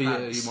Well, goes not his for you.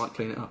 pants? You might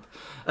clean it up.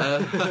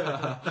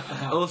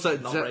 Also,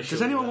 Not does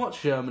racial anyone either.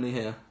 watch Germany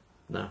here?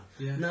 No.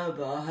 Yeah. No,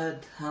 but I heard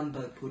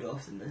Hamburg pulled it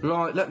off, didn't they?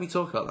 Right, let me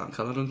talk about that,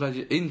 Colin. I'm glad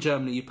you. In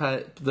Germany, you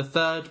play the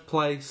third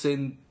place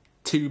in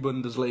 2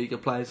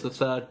 Bundesliga plays the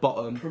third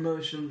bottom.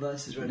 Promotion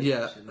versus Yeah,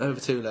 relegation. over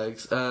 2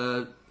 legs.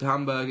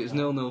 Hamburg is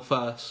 0-0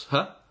 first.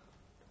 Huh?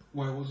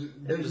 Where was it?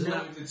 It was not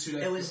nil- even the 2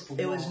 it legs was-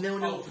 for it was what?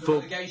 0-0 Oh, for the for-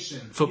 relegation.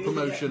 For You either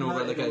promotion get or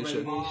promoted or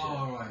relegation. relegation.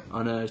 Oh, right.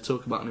 I know,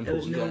 talk about an It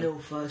was important game.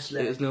 0-0 first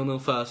leg. It was 0-0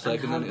 first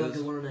leg, and and then it Hamburg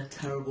was. were on a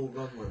terrible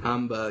run. With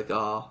Hamburg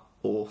are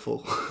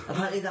awful.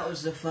 Apparently, that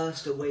was the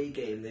first away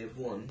game they've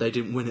won. They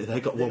didn't win it, they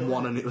got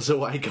 1-1 and it was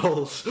away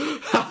goals. Yeah,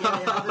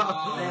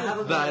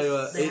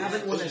 they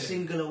haven't won a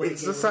single away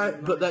It's game. the same,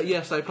 but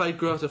yes, they played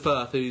Greuther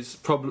Fürth, whose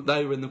problem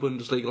they were in the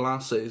Bundesliga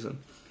last season.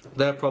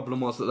 Their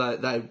problem was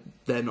that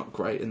they're not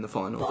great in the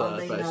final But third, are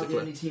they now the basically.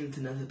 only team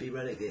to never be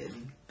relegated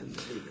in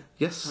Bundesliga?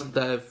 Yes,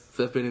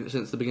 they've been in it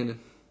since the beginning.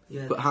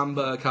 Yeah. But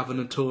Hamburg have a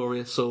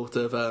notorious sort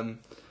of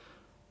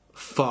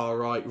far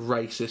right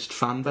racist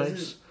fan base.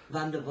 Doesn't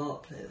Van der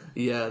Vaart play there?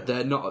 Yeah,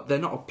 they're not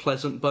a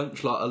pleasant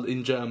bunch. Like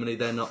in Germany,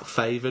 they're not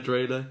favoured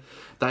really.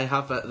 They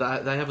have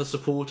a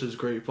supporters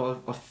group I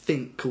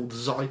think called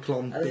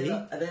Zyklon Are they B.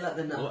 like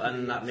the Napoli?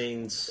 And that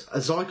means A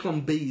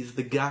Zyklon B is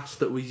the gas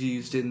that was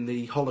used in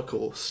the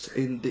Holocaust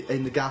in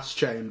the gas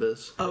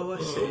chambers. oh, I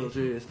Oh, see.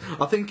 jeez.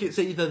 I think it's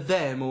either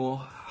them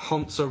or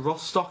Hansa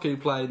Rostock who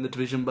play in the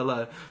division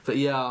below. But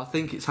yeah, I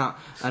think it's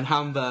and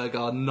Hamburg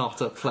are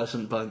not a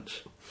pleasant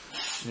bunch.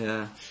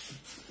 Yeah.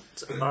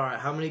 All right,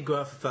 how many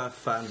Greuther Fürth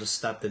fans were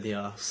stabbed in the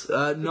arse?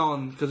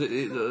 None, because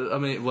I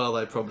mean, well,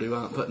 they probably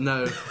won't, but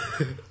no.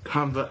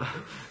 Hamburg.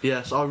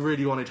 Yes, I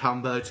really wanted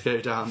Hamburg to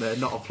go down there.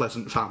 Not a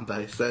pleasant fan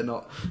base. They're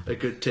not a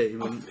good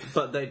team. And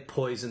But they'd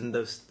poisoned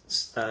the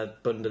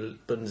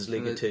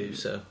Bundesliga too,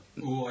 so.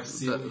 Oh, I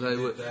see. that what they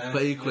you would, did there.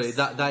 but equally, Yes.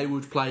 that they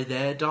would play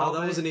their derby. Oh,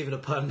 that wasn't even a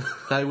pun.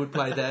 They would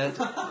play their.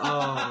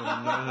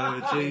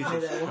 Oh no,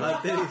 Jesus! I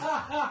did.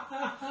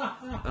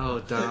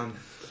 Oh damn!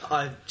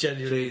 I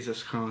genuinely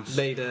Jesus Christ!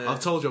 made a.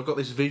 I've told you, I've got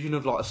this vision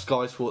of like a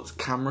Sky Sports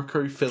camera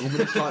crew filming.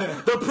 It's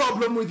like the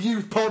problem with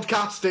youth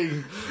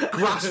podcasting,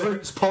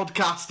 grassroots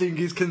podcasting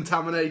is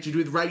contaminated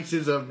with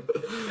racism.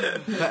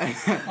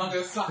 I'm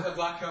going to slap the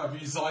black out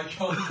of you,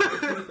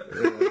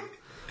 Zyklon.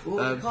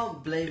 Well, you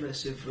can't blame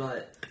us if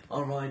like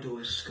our idol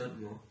is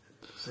Scudmore.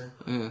 So.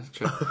 Yeah, that's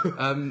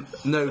true.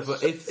 No,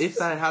 but if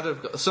they had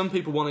some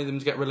people wanted them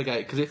to get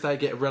relegated because if they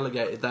get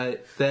relegated,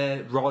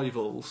 their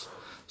rivals,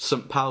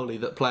 St Pauli,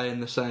 that play in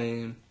the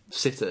same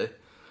city,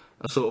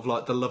 are sort of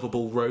like the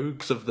lovable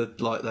rogues of the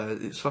like.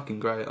 It's fucking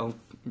great. I'll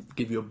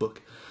give you a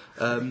book.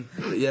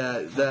 But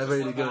yeah, they're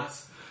really like good.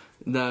 that.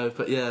 No,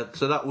 but yeah,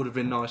 so that would have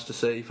been nice to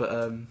see.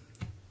 But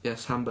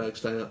yes, Hamburg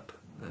stay up.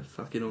 They're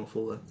fucking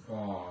awful then.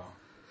 Oh,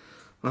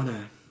 I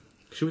know.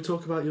 Should we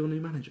talk about your new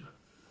manager?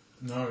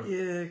 no.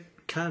 Yeah,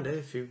 kinda,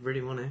 if you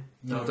really want to.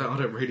 No. I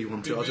don't really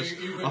want to.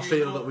 You- I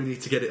feel that we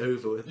need to get it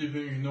over with. You've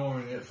been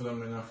ignoring it for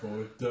long enough,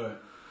 Rory. Do it.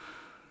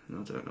 I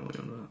don't know what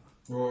you're on about.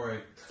 Rory.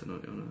 I don't know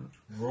what you're on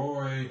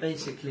Rory.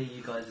 Basically,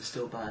 you guys are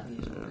still bad and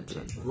he's not the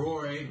team.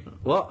 Rory. about.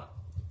 What?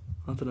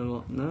 I don't know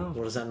what. No.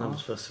 What is that number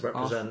supposed to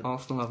represent?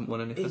 Arsenal haven't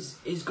won anything.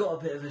 He's got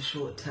a bit of a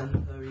short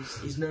temper.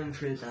 He's known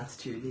for his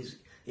attitude.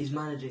 He's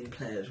managing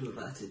players with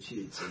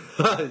attitudes.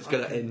 It's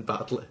going to end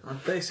badly.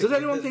 Basically, Does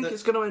anyone think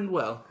it's going to end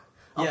well?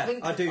 Yeah,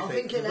 I do I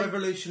think think the it-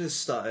 revolution has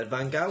started.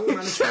 Van Gaal will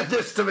manage. Said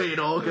this to me in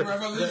The August.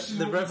 revolution.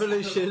 The will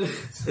revolution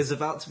start. is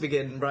about to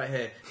begin right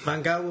here.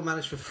 Van Gaal will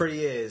manage for 3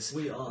 years.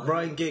 We are.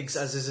 Ryan Giggs,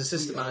 as his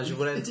assistant We are. manager,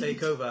 will then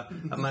take over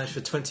and manage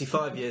for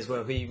 25 years,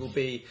 where he will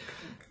be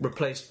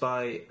replaced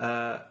by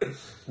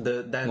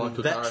the then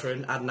Michael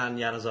veteran Adnan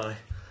Januzaj,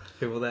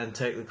 who will then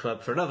take the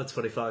club for another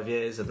 25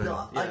 years. And then,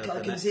 No, you I know,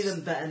 can the see next-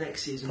 them better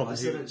next season, but I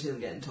still don't see them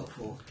getting top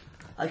 4.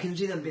 I can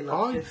see them being like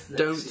I fifth.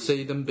 don't next season.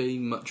 see them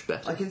being much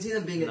better. I can see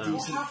them being a No. What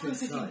decent happens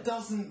fifth if he side.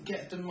 doesn't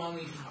get the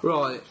money from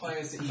Right. the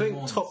players that I he think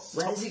wants?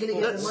 Where's he going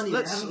to get the money? They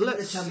let's- haven't been in the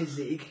let's- Champions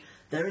League.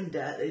 They're in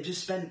debt. They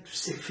just spent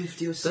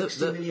 50 or 60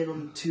 the- million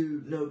on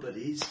 2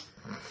 nobodies.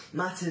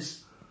 Matt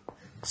has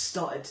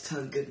started to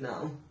turn good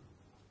now.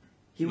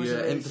 He was Yeah,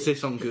 amazing.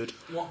 emphasis on good.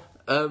 What?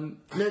 Um,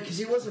 No, because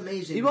he was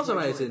amazing. He was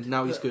before amazing, joined,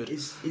 now he's but good.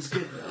 He's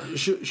good now.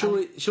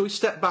 shall we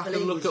step back and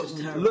Fellaini's look at just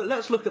terrible.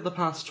 let's look at the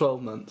past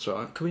 12 months,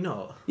 right? Can we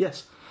not?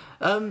 Yes.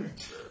 Okay.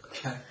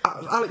 Alex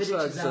Vidic is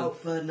Ferguson.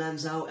 out,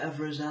 Ferdinand's out,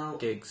 Evra's out.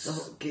 Giggs.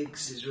 Oh,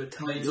 Giggs is They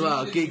retired. do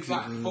Well, this Giggs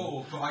back is-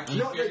 four, but I keep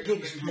Not that getting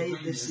Giggs them played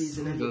wingers. this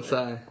season I was anyway.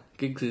 gonna say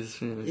Giggs is.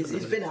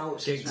 He's been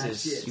out since Giggs last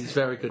is- year. He's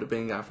very good at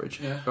being average.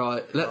 Yeah.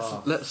 Right. Let's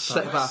Oh,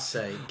 step for back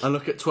sake. and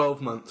look at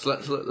 12 months.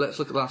 Let's look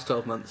at the last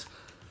 12 months.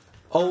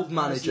 Old How's the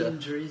manager.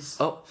 Injuries.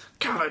 Oh,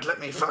 Khaled, let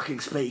me fucking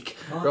speak.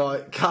 Oh.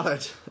 Right,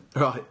 Khaled.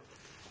 Right.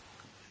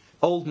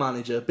 old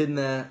manager, been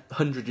there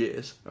 100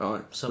 years,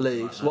 right? Something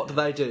leaves. like that, What do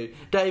they do?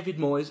 David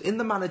Moyes in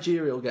the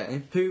managerial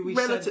game. Who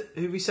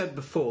we said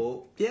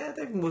before? Yeah,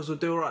 David Moyes will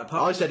do all right.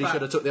 I said he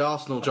should have took the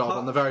Arsenal job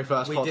on the very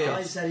first We podcast. did.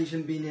 I said he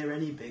shouldn't be near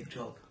any big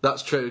job.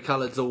 That's true.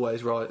 Khaled's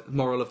always right.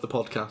 Moral of the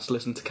podcast: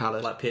 listen to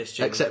Khaled. Like PSG,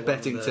 when except they won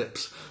betting the-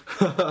 tips.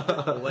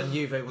 Or when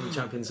Juve won the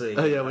Champions League.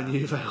 Oh yeah, when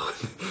you fail.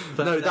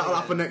 No, that'll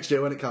happen next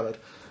year, won't it, Khaled?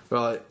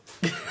 Right.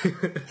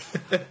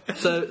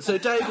 so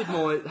David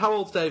Moyes. How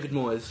old's David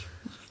Moyes?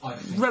 I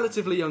think.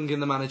 Relatively young in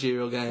the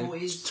managerial game.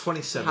 40s.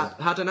 27.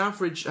 Had an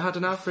average.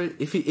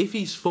 If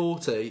he's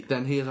 40,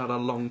 then he has had a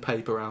long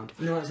paper round.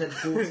 No, I said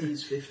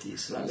 40s, 50s.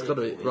 So It's got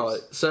to be right.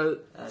 So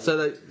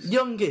they're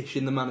youngish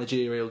in the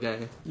managerial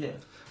game. Yeah.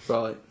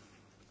 Right.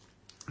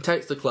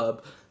 Takes the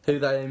club who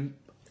they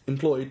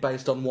employed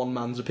based on one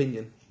man's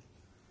opinion.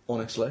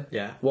 Honestly,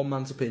 Yeah. one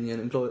man's opinion.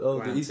 Employed. Oh,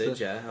 Granted, he's the,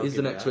 yeah, I'll he's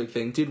the give you next that. big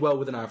thing. Did well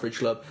with an average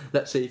club.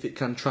 Let's see if it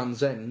can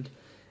transcend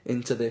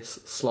into this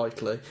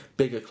slightly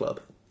bigger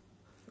club.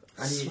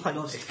 And he Slightly.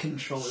 lost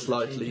control of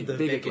Slightly the team. The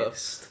bigger club.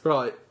 biggest.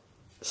 Right.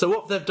 So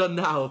what they've done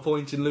now,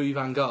 appointing Louis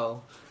van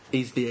Gaal,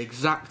 is the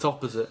exact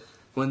opposite.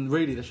 When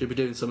really they should be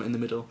doing something in the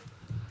middle.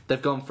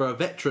 They've gone for a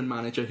veteran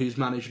manager who's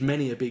managed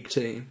many a big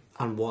team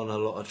And won a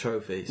lot of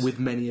trophies. with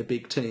many a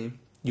big team.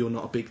 You're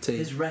not a big team.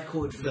 His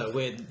record for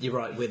You're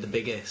right, we're the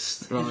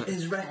biggest. Right.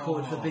 his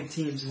record for big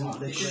teams isn't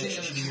the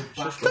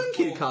Thank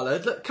you,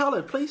 Khaled. Look,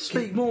 Khaled, please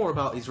speak more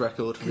about his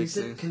record for big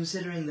teams.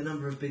 Considering the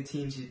number of big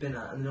teams he's been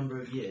at and the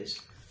number of years,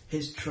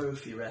 his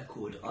trophy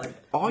record, I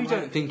my don't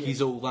think opinion,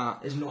 he's all that.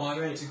 is not I would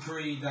great.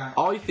 agree that.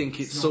 I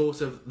think it's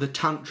sort of the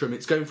tantrum.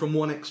 It's going from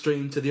one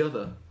extreme to the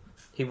other.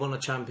 He won a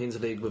Champions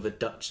League with a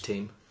Dutch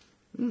team.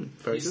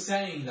 Very He's good.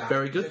 saying that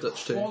Very good the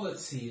Dutch team.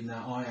 quality in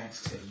that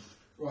Ajax team,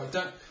 right?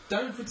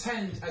 Don't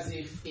pretend as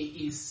if it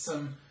is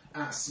some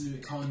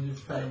absolute kind of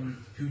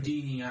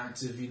Houdini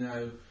act of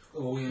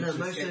or No, just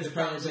most get of the those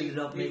players boundary- ended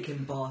up making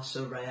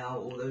Barca,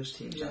 Real, all those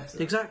teams. Yeah. after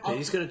that. Exactly,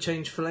 he's going to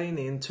change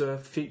Fellaini into a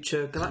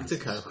future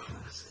Galactico.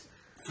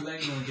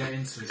 Fellaini will get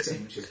into his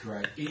team, which is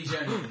great. He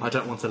genuinely. I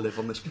don't want to live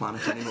on this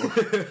planet anymore.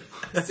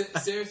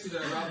 Seriously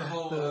though, about the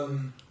whole.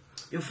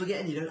 You're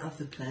forgetting you don't have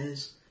the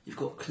players. You've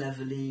got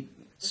Cleverly,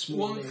 One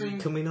Smalling, thing.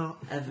 Can we not?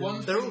 Evans.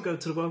 One They're all going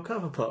to the World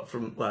Cup apart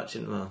from, well,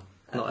 actually, no,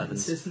 not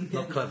Evans, Evans. isn't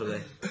Not he?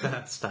 cleverly.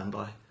 Stand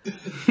by.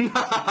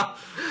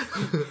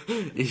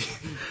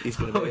 He's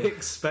going I to be.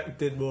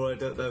 expected more, I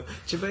don't know.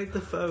 Jermaine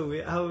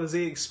Defoe, how was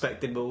he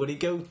expecting more? When he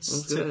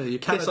goes Yeah, to you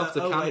piss off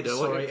to wait, Canada, what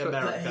sorry, do you expect?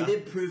 But America. he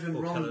did prove him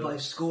Or wrong Canada. by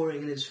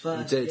scoring in his He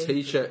first did. game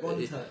He for showed.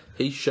 Toronto.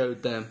 He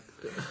showed them.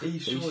 He He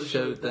sure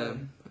showed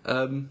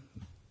them.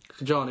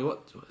 Johnny,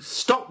 what?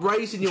 Stop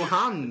raising your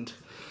hand.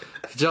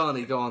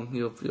 Johnny, go on.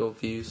 Your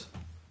views.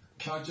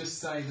 Can I just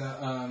say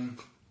that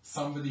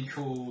somebody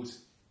called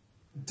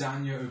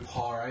Daniel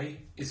Opare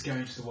is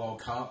going to the World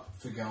Cup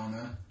for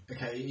Ghana.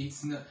 Okay,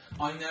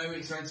 I know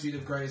it's meant to be the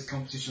greatest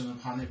competition on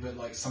the planet,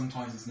 but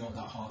sometimes it's not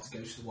that hard to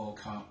go to the World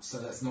Cup. So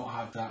let's not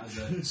have that as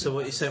a. So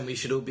what you're saying, we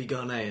should all be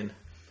Ghanaian?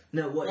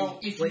 No, what Well,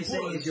 if he's you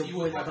saying would, is your you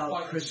point would have about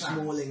quite a Chris chance.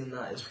 Smalling and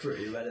that is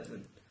pretty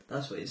relevant.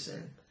 That's what he's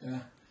saying. Yeah.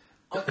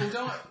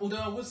 Although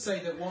I would say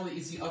that while it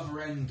is the other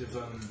end of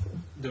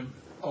the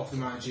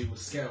managerial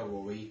scale,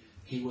 Rory,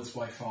 he was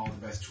by far the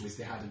best choice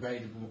they had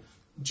available.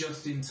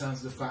 Just in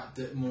terms of the fact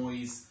that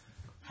Moyes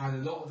had a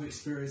lot of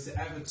experience at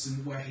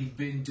Everton, where he'd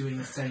been doing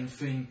the same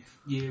thing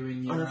year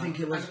in year And I out. think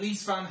it was- And at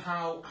least Van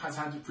Gaal has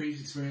had the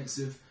previous experience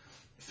of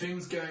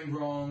things going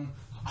wrong,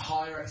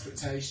 higher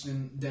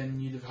expectation than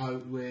you'd have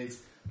hoped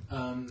with.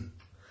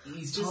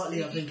 He's just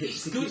Partly, I think it's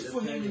it's to good keep the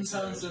for him in players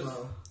there terms as of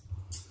well.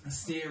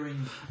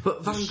 steering.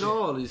 But the Van ship.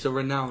 Gaal is a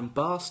renowned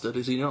bastard,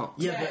 is he not?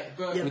 Yeah,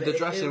 but- With but the it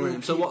dressing will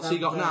room. So keep what's he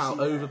Van got now? Persie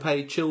there.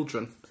 Overpaid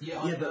children.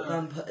 Yeah, Yeah,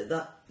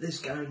 but this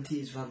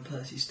guarantees Van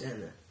Persie staying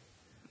there.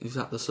 Is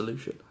that the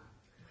solution?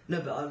 No,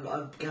 but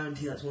I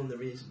guarantee that's one of the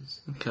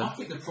reasons. Okay. I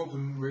think the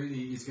problem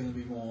really is going to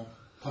be more.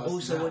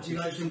 Also, what do you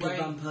guys think of way-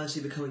 Van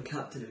Persie becoming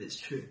captain if it's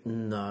true?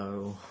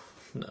 No.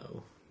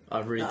 I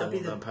really That'd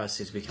don't be want Van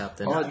Persie to be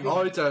captain. That'd be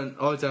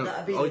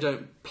I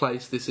don't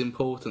place this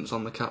importance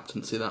on the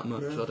captaincy that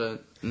much. No. I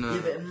don't. No.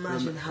 Yeah, but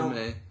imagine for how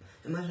me.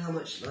 how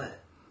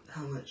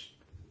much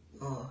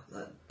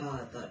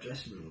bad that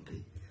dressing room would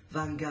be.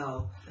 Van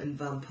Gaal and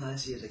Van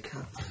Persie as a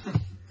captain.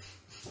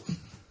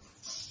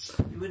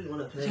 You wouldn't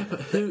want to play. Yeah,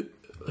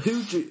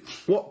 but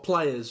what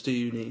players do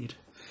you need?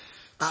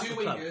 At Two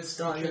the club. wingers,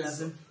 Starting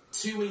because 11.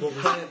 two What,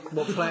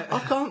 wingers. player, I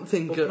can't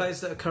think what of.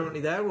 players that are currently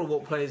there, or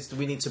what players do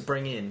we need to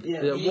bring in?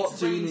 Yeah. Yeah, We what need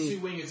do to you bring need? two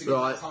wingers to get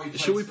Right. how he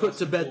Shall we plays put to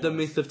first bed and the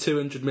foremost. myth of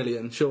 200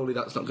 million? Surely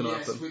that's not going to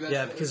Yes, happen.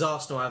 Yeah, because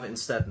Arsenal have it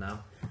instead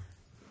now.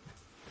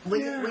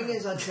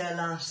 Wingers, I'd say, are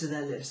last to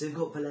their list. They've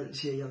got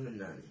Valencia, Young and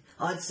Nani.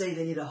 I'd say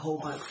they need a whole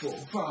back four.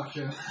 Fuck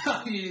you.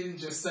 You didn't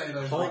just say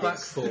those Whole words. back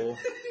four.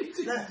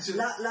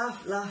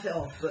 Laugh it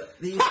off, but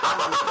these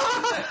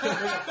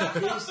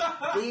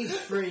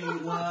three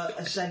were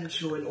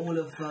essential in all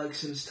of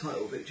Ferguson's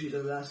title victories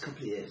over the last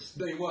couple of years.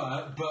 They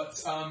were,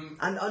 but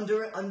And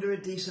under a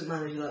decent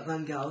manager like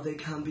Van Gaal, they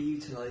can be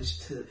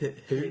utilised to play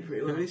pretty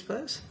Who well. are these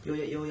players? Your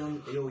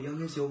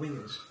youngers, your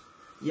wingers.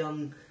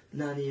 young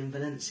Nani and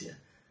Valencia.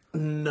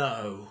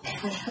 No.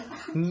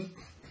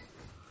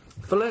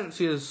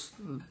 Valencia's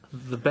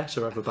the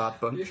better of a bad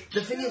bunch.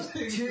 The thing is,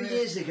 2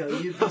 years ago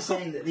you'd be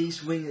saying that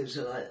these wingers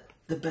are like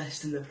the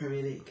best in the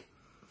Premier League.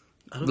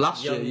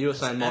 Last year, you were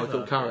saying as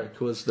Michael ever.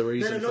 Carrick was the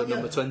reason for not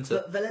number yet, 20.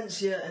 But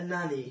Valencia and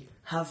Nani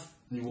have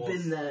He was.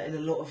 been there in a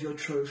lot of your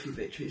trophy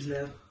victories, and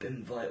they've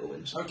been vital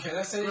in some. Okay,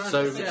 let's say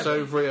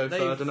So Rio They've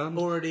Ferdinand.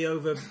 already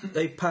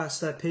they've passed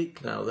their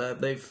peak now.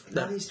 They've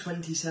Nani's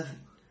 27.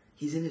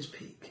 He's in his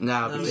peak.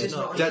 Nah, No, but he's he's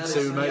not. dead He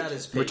soon, had mate.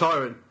 his peak.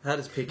 Retiring. had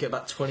his peak at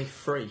about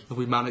 23. He'll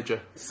be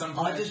manager. some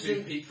I players just do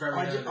think. peak very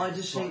I early.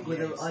 just think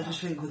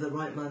with the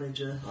right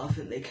manager, I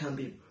think they can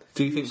be.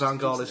 Do you think Van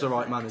Gaal used is to the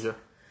right effect. manager?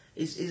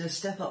 He's a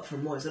step up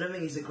from Moyes. I don't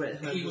think he's the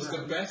greatest. He was the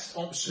around. best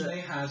option they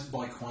had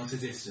by quite a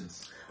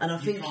distance. And I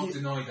You think can't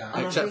deny that.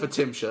 and I Except for think-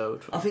 Tim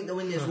Sherwood. I think the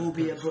wingers will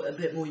be a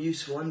bit more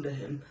useful under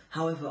him.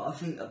 However, I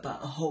think a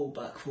whole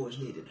back four is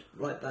needed.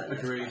 Right back,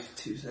 left Agreed. back,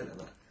 2 centre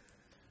back,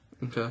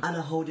 Okay. and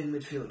a holding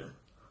midfielder.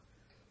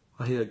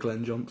 I hear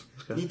Glenn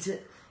Johnson's going. Need to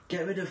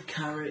get rid of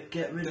Carrick.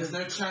 Get rid There's of.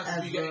 no chance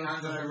of you getting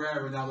Ander Everton.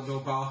 Herrera now that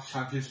Bilbao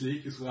Champions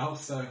League as well,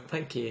 so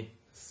Thank you.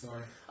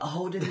 sorry. A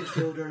holding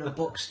midfielder and a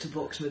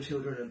box-to-box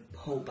midfielder and a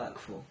whole back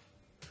four.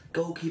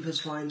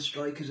 Goalkeepers fine,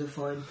 strikers are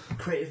fine,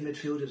 creative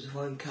midfielders are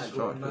fine, can't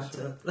go and Strikers,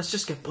 matter. Let's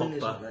just get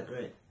Wingers aren't Pogba. that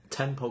great.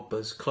 10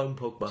 Pogbas. Clone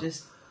Pogba.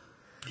 Just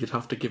You'd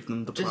have to give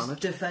them the planet.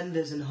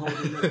 defenders and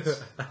holding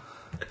mids.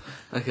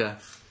 Okay.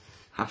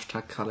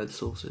 Hashtag Khaled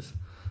sources.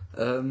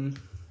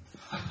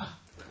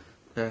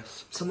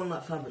 Yes. Someone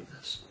like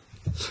Fabregas.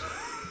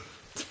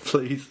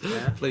 Please,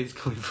 Yeah. please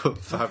can we put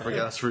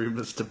Fabregas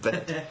rumours to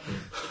bed?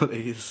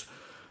 Please.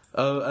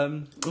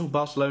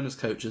 Barcelona's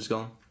coach has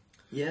gone.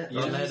 Yeah,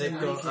 Yeah, Luis they've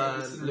got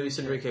Enrique. Luis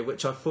Enrique,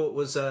 which I thought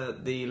was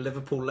the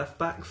Liverpool left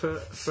back for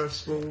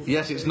first of all.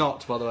 Yes, it's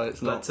not, by the way,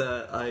 it's not.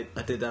 But I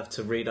did have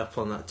to read up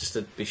on that just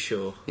to be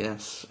sure.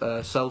 Yes.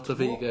 Celta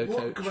Vigo what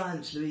coach.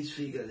 grants Luis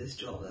Figo this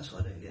job? That's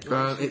what I don't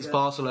get. It's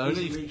Barcelona, Luis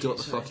you Enrique, do what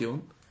the sorry. fuck you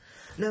want.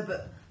 No,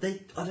 but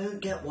I don't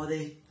get why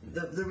they.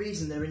 The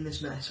reason they're in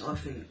this mess, I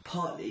think,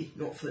 partly,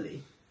 not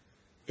fully,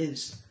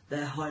 is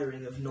their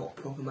hiring of not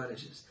proper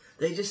managers.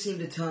 They just seem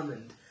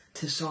determined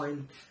to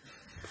sign.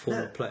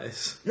 Former No.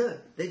 players. No,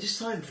 they just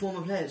signed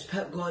former players.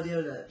 Pep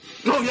Guardiola,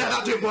 Oh yeah,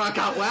 that didn't work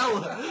out well.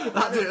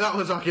 That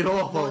was fucking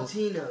awful.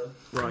 Martino.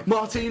 Right.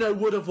 Martino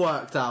would have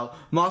worked out.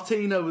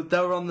 Martino, they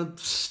were on the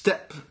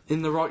step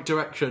in the right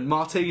direction.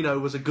 Martino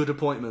was a good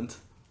appointment.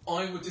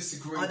 I would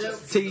disagree. I don't-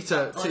 just for the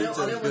Tito, fact- Tito's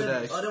good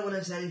egg. I don't want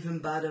to say anything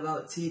bad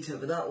about Tito,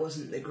 but that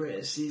wasn't the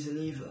greatest season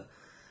either.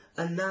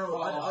 And now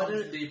Oh, I don't.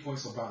 100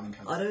 points or better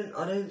than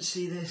I don't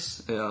see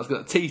this. Yeah, I was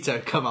going to... Tito,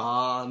 come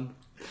on.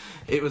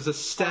 It was a I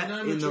step know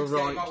in the Madrid gave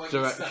right up, like,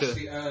 direction.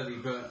 especially early,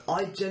 but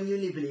I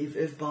genuinely believe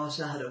if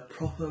Barca had a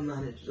proper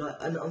manager, like,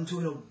 and I'm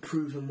talking a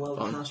proven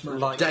world-class manager,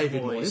 Like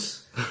David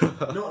Moyes.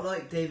 not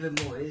like David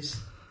Moyes,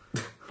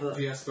 but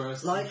via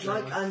Spurs, like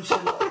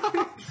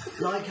Ancelotti,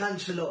 like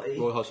Ancelotti,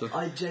 Roy Hodgson.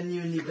 I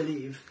genuinely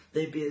believe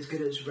they'd be as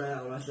good as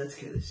Real or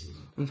Atletico this season.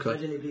 Okay. I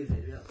genuinely believe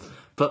they'd be up there.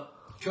 But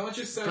Can I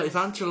just say, if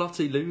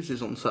Ancelotti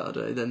loses on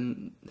Saturday,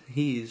 then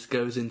he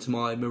goes into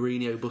my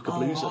Mourinho book of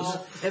losers.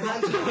 If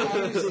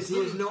Ancelotti loses, he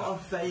is not a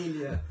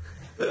failure.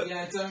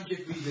 yeah, don't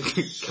give me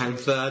the Came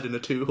third in a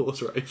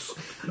 2-horse race.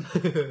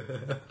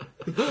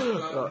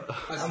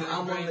 As I'm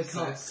on Wayne the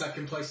said, cup.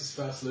 second place is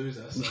first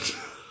loser. So.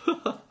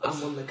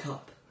 I'm on the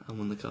cup. I'm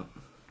on the cup.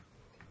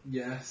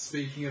 Yeah,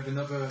 speaking of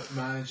another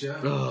manager.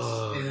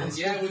 Oh. And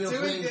Yeah, we're speaking of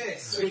doing winning-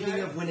 this. Speaking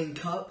okay? of winning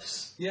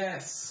cups,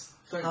 Yes.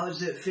 how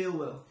does it feel,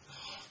 Will?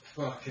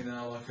 Fucking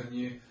hell, like a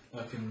new.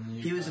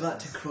 He was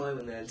about to cry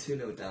when they had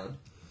 2-0 down.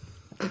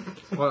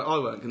 Well, I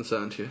weren't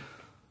concerned here,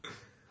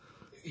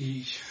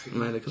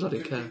 mainly because I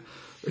didn't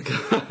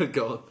care.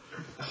 Go on.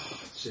 Oh,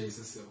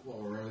 Jesus, what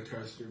a roller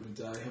coaster of a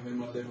day. I mean,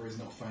 my liver is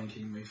not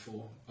thanking me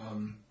for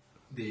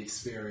the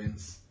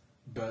experience,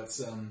 but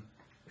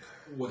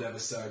whatever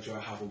surgery I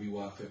have will be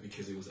worth it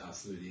because it was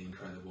absolutely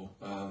incredible.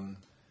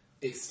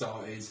 It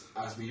started,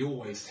 as we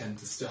always tend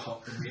to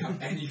start when we have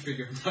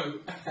anything of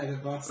note ahead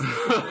of us,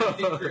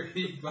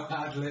 really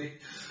badly.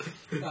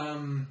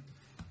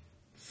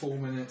 4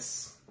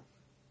 minutes,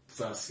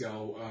 first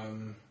goal.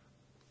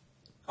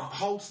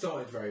 Hull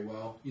started very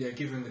well,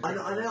 given the. I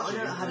know it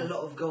had a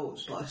lot of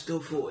goals, but I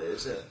still thought it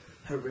was a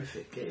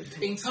horrific game.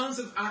 In terms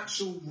of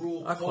actual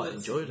raw I quite quality,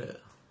 enjoyed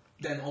it.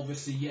 then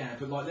obviously yeah,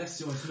 but like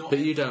let's be honest, not. But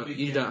you every don't big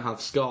you game- don't have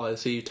Sky,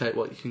 so you take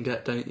what you can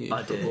get, don't you?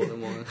 I for did. more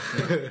than one.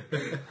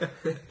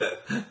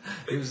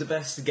 It was the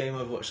best game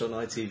I've watched on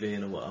ITV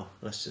in a while.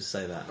 Let's just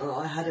say that.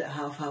 I had it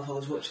half-half. I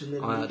was watching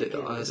the I had league it.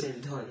 game I at had the it.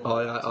 same time.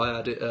 I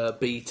had it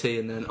BT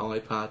and then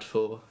iPad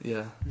for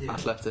Yeah.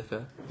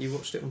 Atletico. You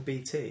watched it on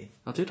BT?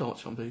 I did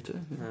watch it on BT.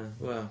 Yeah.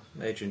 Well,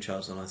 Adrian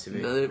Charles on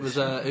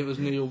ITV. It was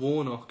Neil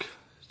Warnock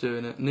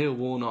doing it. Neil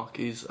Warnock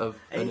is of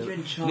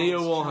Adrian Charles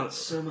Neil Warnock. chats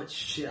so much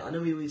shit. I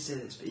know we always say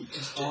this, but he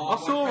just. Oh, I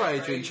my saw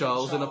favourite Adrian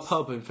Charles in a Charles-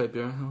 pub in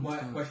February.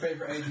 My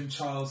favourite Adrian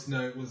Charles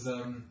note was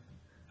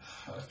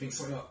I think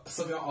something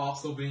like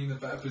Arsenal being in the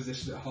better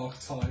position at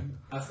half time.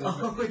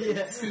 Oh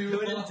yeah,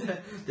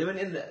 they went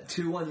in there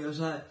 2-1. He was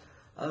like,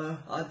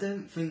 I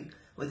don't think.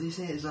 What did you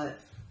say? It's like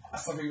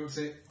something would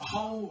say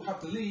Hull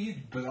have the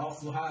lead, but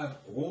Arsenal have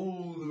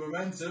all the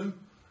momentum,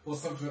 or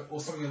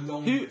something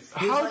along.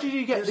 How did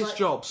you get this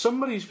job?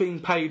 Somebody's being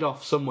paid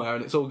off somewhere,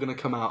 and it's all going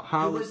to come out.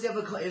 How? Who was the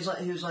other?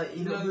 He was like,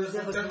 you know, who was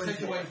the other don't commentator?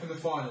 take away from the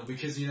final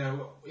because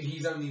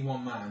he's only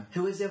one man.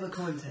 Who was the other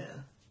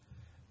commentator?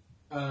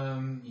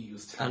 He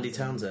was Andy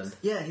Townsend.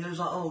 Yeah, he was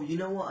like, oh, you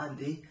know what,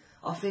 Andy?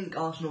 I think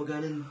Arsenal are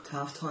going into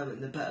half time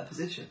in the better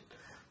position.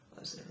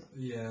 I said,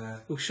 yeah.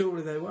 Well,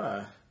 surely they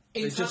were.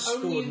 They just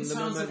scored only in in the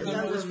terms of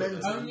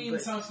momentum. only in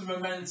terms of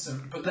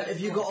momentum. But if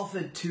you got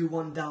offered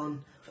 2-1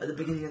 down at the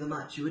beginning of the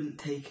match, you wouldn't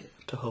take it.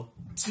 To Hull.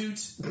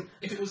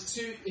 If it was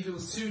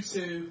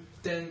 2-2,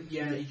 then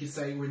yeah, you could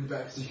say we're in the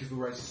better position because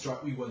we're ready to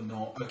strike. We were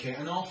not. Okay,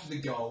 and after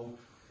the goal,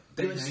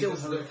 they made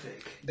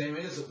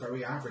us look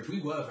very average. We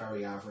were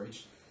very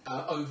average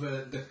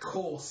over the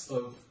course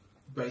of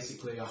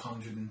basically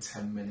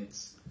 110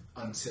 minutes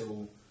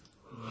until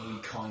we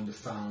kind of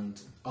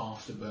found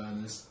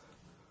afterburners.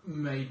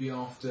 Maybe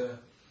after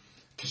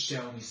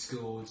Koscielny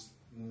scored,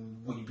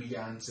 we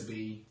began to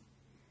be,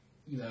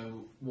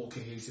 more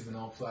cohesive in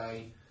our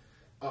play.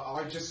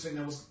 I just think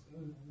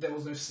there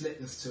was no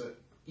slickness to it,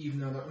 even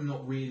though I'm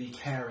not really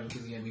caring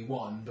because we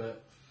won,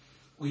 but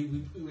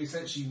we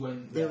essentially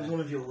went there. It was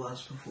one of your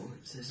worst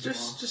performances.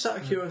 Just out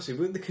of curiosity,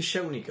 with the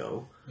Koscielny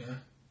goal,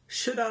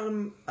 should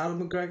Alan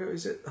McGregor,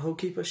 is it the Hull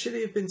keeper, should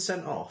he have been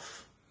sent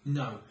off?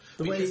 No,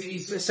 the way he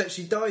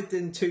essentially dived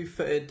in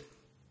two-footed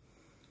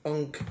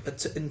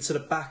into the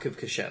back of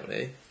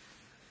Koscielny.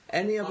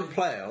 Any other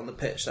player on the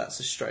pitch, that's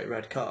a straight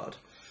red card.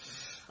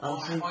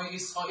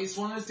 It's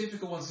one of those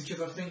difficult ones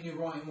because I think you're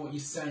right in what you're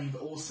saying,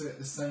 but also at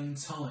the same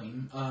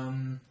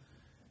time,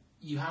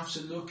 you have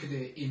to look at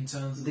it in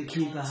terms of the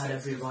keeper had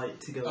every right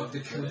to go of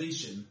the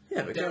collision.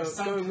 Yeah, but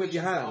going with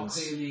your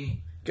hands.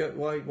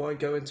 Why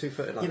go in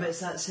two-footed like that? Yeah, but it's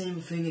that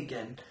same thing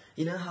again.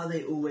 You know how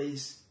they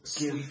always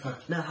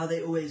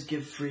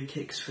give free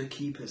kicks for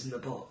keepers in the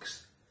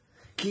box.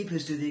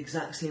 Keepers do the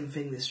exact same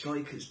thing the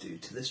strikers do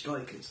to the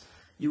strikers.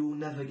 You will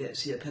never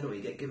see a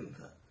penalty get given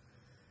for that.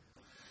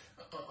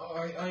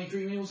 I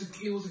agree. I mean,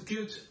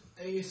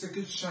 it's a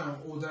good shout.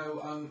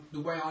 Although the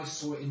way I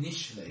saw it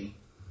initially,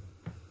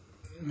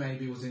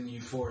 maybe it was in the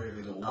euphoria of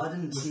it all. I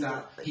didn't see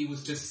that. He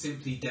was just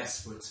simply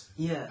desperate.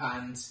 Yeah.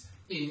 And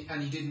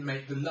he didn't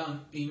make the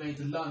lunge. He made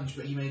the lunge,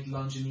 but he made the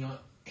lunge in the.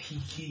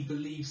 He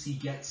believes he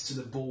gets to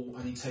the ball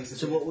and he takes it.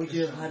 So what would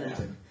you have had it?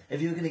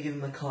 If you were going to give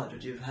him a card,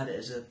 would you have had it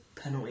as a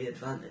penalty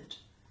advantage?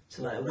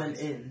 So it went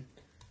in.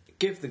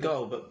 Give the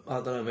goal, but I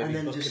don't know,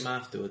 maybe book him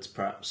afterwards,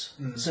 perhaps.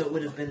 Mm. So it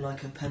would have been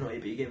like a penalty,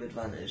 but you gave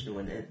advantage and it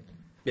went in.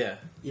 Yeah.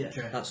 Yeah.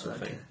 Okay. That sort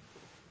of thing.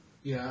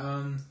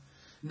 Yeah.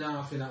 No,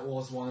 I think that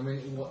was one. I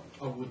mean,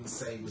 I wouldn't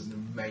say it was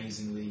an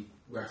amazingly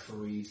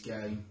refereed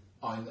game.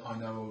 I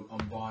know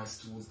I'm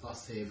biased towards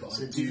us here, but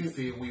I do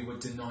feel we were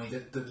denied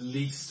at the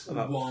least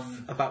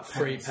one. About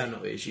three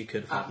penalties you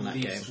could have had in that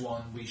game. At least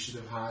one we should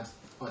have had.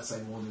 I'd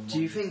say more than one.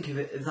 Do you think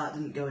if that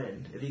didn't go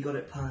in, if he got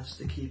it past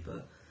the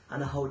keeper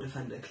and a whole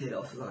defender cleared it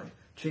off the line,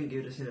 do you think you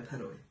would have seen a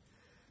penalty?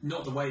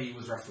 Not the way he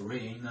was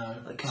refereeing,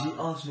 no. Because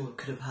Arsenal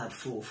could have had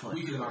 4 or 5.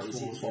 We could have had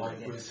 4 or 5.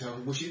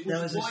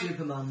 There was a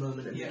Superman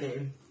moment in the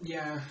game.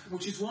 Yeah,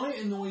 which is why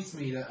it annoys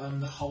me that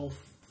the whole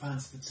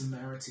fans the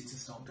temerity to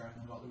start going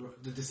on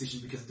about the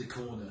decision because of the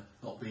corner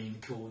not being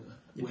the corner,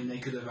 when they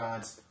could have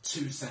had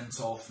 2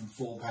 sent off and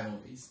 4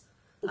 penalties.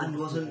 And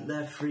wasn't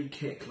their free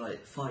kick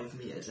like 5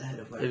 metres ahead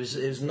of where it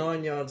was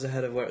 9 yards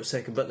ahead of where it was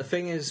taken. But the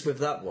thing is, with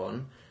that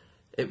one,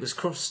 it was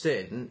crossed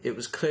in, it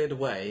was cleared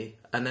away,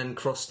 and then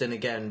crossed in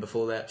again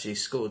before they actually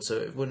scored, so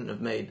it wouldn't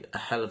have made a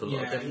hell of a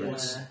lot of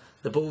difference. Yeah.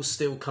 The ball's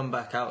still come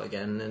back out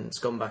again, and it's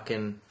gone back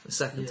in the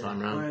second time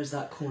round. Whereas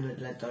that corner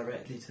led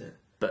directly to it.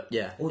 But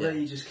yeah. Although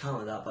you just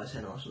countered that by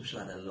saying Arsenal should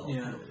have had a lot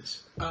of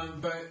penalties.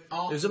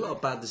 There's a lot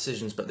of bad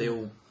decisions, but they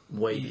all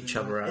weighed each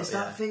other out. It's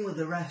that thing with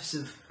the refs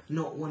of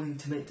not wanting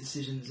to make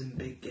decisions in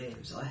big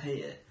games. I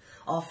hate it.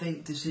 I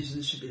think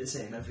decisions should be the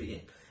same every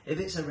game. If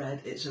it's a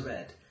red, it's a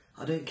red.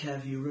 I don't care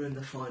if you ruin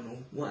the final,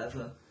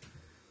 whatever.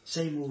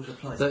 Same rules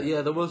apply.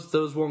 There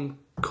was one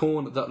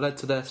corner that led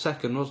to their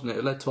second, wasn't it?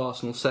 It led to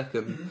Arsenal's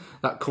second. Mm-hmm.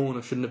 That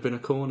corner shouldn't have been a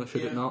corner,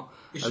 should it not?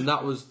 And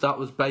that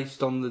was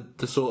based on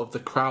the sort of the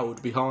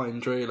crowd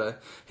behind. Really,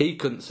 he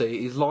couldn't see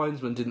it. His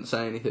linesman didn't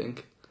say anything,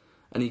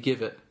 and he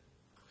give it,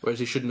 whereas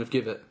he shouldn't have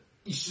give it.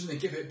 He shouldn't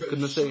have give it, but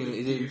couldn't have seen it.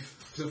 He did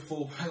the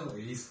 4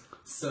 penalties.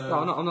 So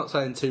no, I'm not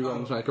saying 2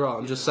 wrongs make a right.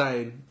 I'm just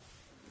saying.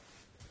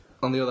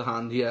 On the other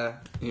hand, yeah,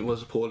 it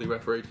was a poorly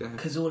refereed game.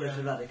 Because all of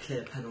them had a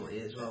clear penalty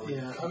as well.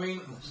 Yeah, I mean,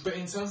 but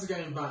in terms of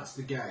going back to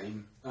the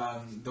game,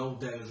 the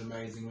old day was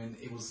amazing when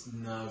it was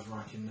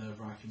nerve-wracking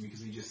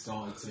because we just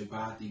started so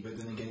badly. But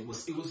then again, it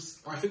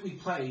was. I think we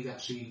played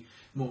actually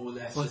more or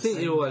less. Well, I think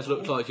you always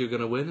looked like you were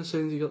going to win as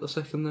soon as you got the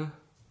second there.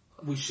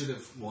 We should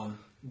have won.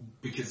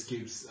 because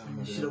Gibbs.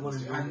 Should have won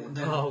in and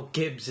then, Oh,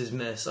 Gibbs'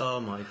 miss. Oh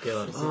my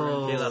god.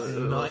 Oh, He'll have it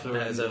was nightmares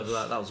horrendous. over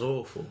that. That was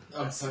awful.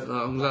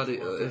 I'm glad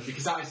it-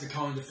 because that is the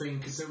kind of thing.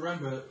 Because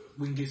remember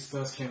when Gibbs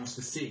first came onto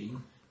the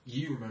scene,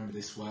 you remember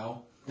this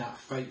well. That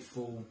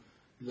fateful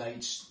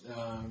late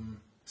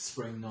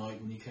spring night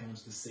when he came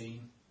onto the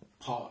scene.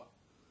 Part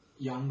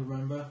young,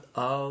 remember?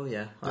 Oh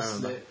yeah, The I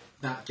remember. slip,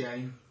 that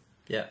game.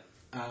 Yeah.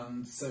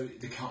 So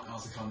that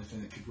was the kind of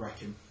thing that could wreck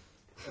him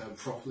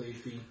properly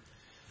if he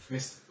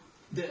missed.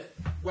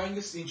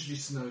 Wenger's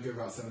introduced Sanogo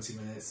about 70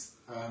 minutes.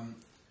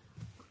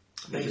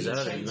 It was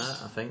early in that,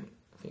 I think.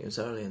 I think it was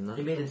early in that.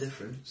 He made a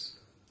difference.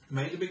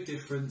 Made a big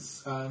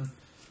difference,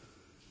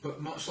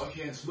 but much like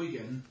against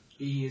Wigan,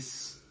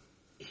 his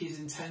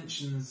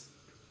intentions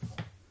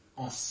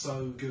are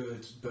so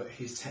good, but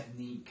his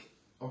technique,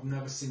 I've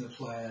never seen a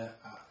player...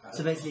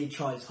 So basically he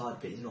tries hard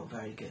but he's not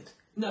very good.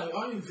 No,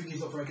 I don't think he's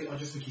not very good, I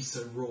just think he's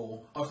so raw.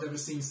 I've never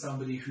seen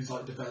somebody whose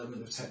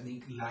development of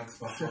technique lags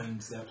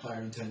behind their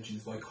player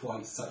intentions by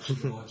quite such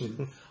a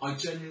margin. I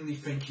genuinely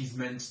think he's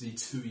mentally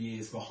 2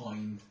 years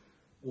behind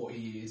what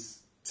he is,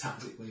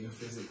 tactically and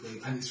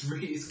physically, and it's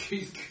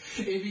good. If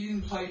he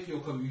didn't play for your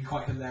club, it would be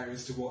quite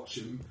hilarious to watch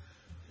him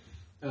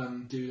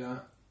do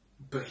that.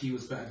 But he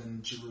was better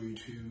than Giroud,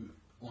 who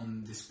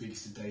on this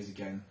biggest of days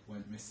again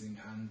went missing,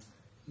 and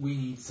we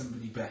need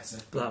somebody better.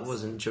 That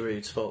wasn't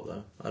Giroud's fault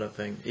though, I don't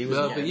think. He was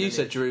Well, but you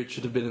said Giroud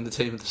should have been in the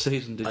team of the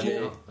season, did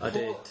you? I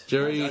did.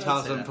 Giroud I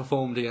hasn't that.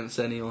 performed against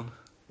anyone.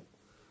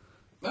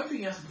 I don't think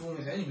he has to perform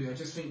against anybody. I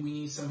just think we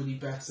need somebody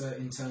better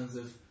in terms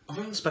of.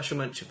 Special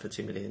mention for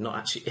Team of the Year, not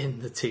actually in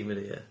the Team of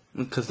the Year.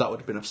 Because that would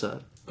have been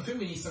absurd. I think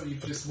we need somebody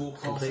just more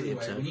class Completely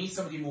anyway. absurd. We need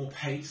somebody more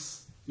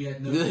pace. We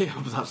had no. Yeah,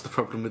 but that's the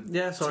problem with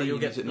Yeah, sorry,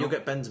 team, is it you'll not?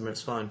 get Benzema,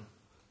 it's fine.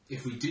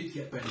 If we did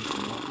get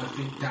Benzema, I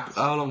think that's.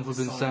 How long have we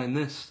been the saying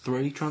this?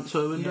 3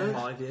 transfer windows?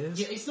 5 years?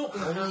 Yeah, it's not going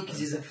to Only happen. because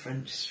he's a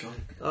French striker.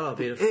 Oh, It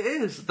beautiful.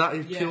 is. That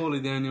is Yeah. purely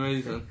the only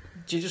reason.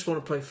 Do you just want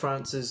to play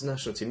France's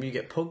national team? You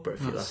get Pogba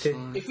if you That's like.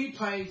 fine. If we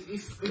played,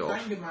 if God.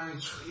 Wenger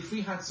managed, if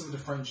we had some of the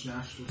French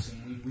national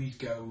team, we'd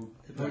go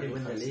They'd probably very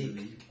win the close to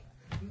league.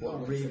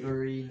 What,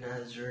 Ribery,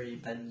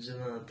 Nasri,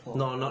 Benzema, Pogba?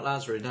 No, not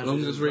Nasri. As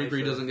long as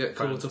Ribery doesn't get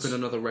caught up in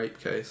another rape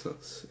case,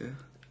 that's yeah.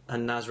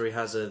 And Nasri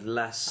has a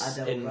less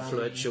Adel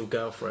influential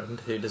girlfriend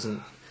who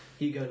doesn't.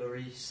 Hugo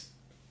Lloris,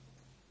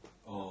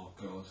 Oh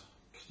God,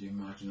 could you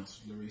imagine us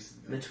with Lloris?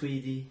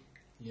 Matuidi.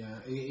 Yeah,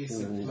 it's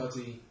a Ooh.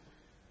 bloody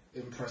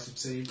impressive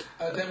team.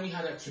 Then we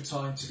had extra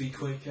time to be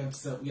quick, and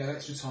so we had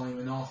extra time,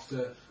 and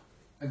after,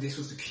 and this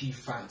was the key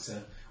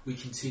factor. We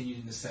continued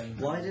in the same.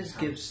 Why vein we does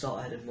had. Gibbs start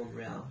ahead of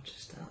Monreal?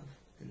 Just out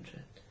of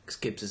interest. Because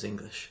Gibbs is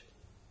English.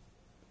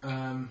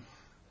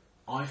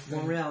 I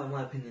think. Monreal, in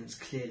my opinion, is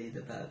clearly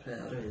the better player.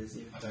 I don't think there's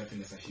even I don't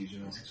think there's a huge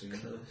amount between them.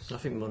 close. I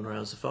think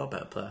Monreal's a far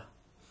better player.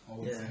 I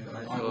would Yeah, say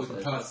that. I I would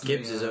think personally.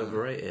 Gibbs is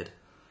overrated.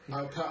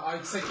 I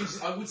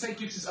would say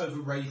Gibbs is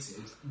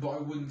overrated, but I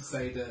wouldn't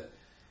say that.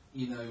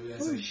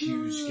 There's a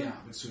huge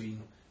gap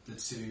between the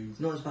two. It's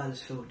not as bad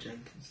as Phil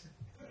Jenkins.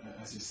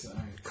 As you say,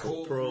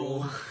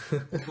 Corporal.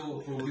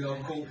 Corporal, good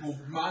old Corporal.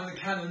 Man the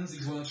cannons,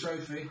 he's won a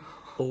trophy.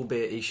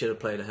 Albeit he should have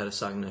played ahead of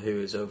Sagna,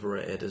 who is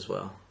overrated as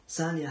well.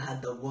 Sanya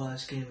had the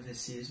worst game of his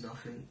season, I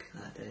think,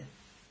 that day.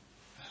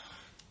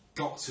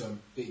 Got to him.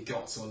 It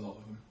got to a lot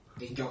of them.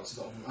 It got to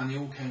a lot of them. And they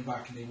all came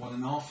back and they won.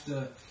 And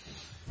after,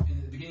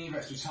 in the beginning of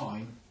extra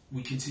time,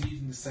 we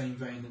continued in the same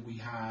vein that we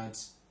had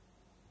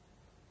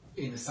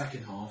in the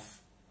second half.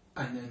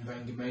 And then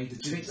Wenger made the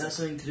Do you think that's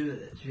something to do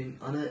with it? Do you think,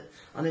 I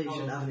know you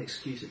shouldn't have an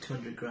excuse at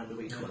 200 grand a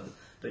week, No.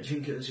 but do you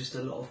think it was just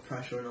a lot of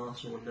pressure on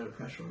Arsenal and no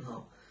pressure on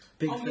Hull?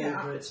 Big Oh,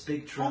 yeah. favourites,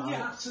 big drought. Oh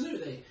yeah,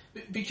 absolutely.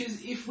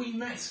 Because if we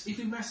mess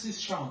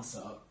this chance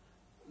up,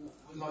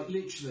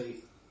 literally,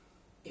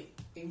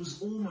 it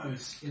was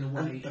almost in a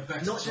way And a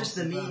better. not just chance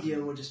the than media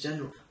Burnley. or just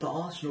general, but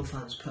Arsenal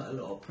fans put a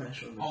lot of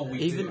pressure on them. Oh, we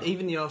Even do.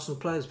 even the Arsenal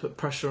players put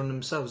pressure on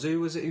themselves. Who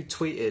was it who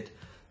tweeted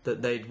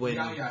that they'd win?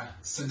 Yaya,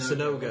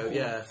 Sonogo, of all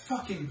yeah. the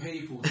fucking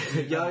people.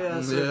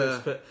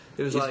 Yeah, but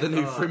it was He's like the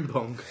new oh,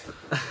 Frimpong.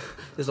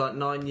 it was like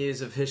 9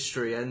 years of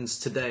history ends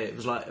today. It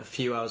was like a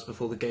few hours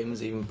before the game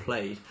was even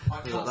played. I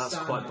I was can't like, that's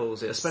stand quite that.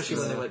 ballsy, especially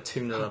when they went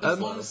 2-0 up.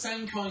 It's on the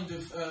same kind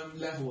of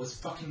level as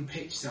fucking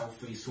pitch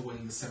selfies for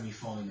winning the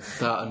semi-final.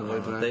 That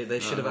annoyed me. They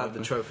should have had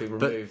the trophy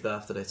removed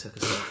after they took a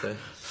selfie.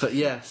 But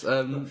yes,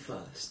 But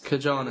first,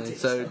 Kajani,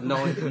 so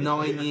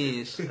 9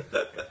 years.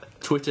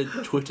 Twitter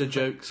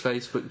jokes,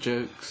 Facebook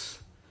jokes.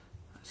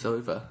 It's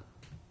over.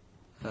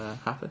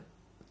 Happy?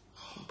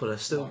 But they're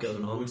still Fucking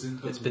going on.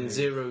 wouldn't It's been believe.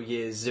 0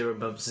 years, 0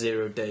 months,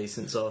 0 days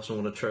since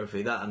Arsenal won a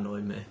trophy. That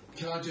annoyed me.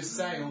 Can I just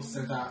say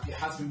also that it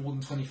has been more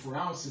than 24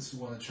 hours since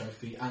we won a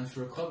trophy, and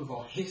for a club of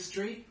our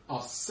history,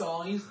 our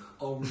size,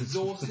 our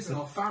resources, and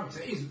our families,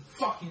 it isn't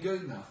fucking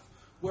good enough.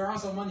 Where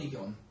has our money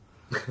gone?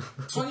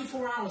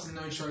 24 hours and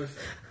no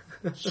trophy.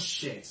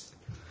 Shit.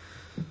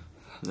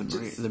 The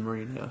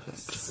Mourinho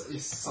effect.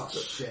 It's such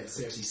shit,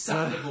 seriously.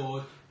 Sack the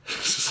board.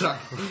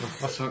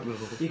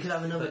 you could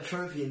have another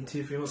trophy in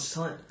 2-3 months'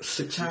 time.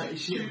 The charity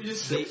shield.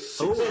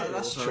 Oh,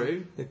 that's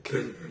true.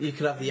 You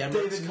could have the Emirates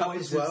David Cup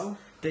as Moyes' well.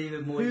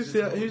 David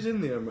Moyes. Who's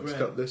in the Emirates Right.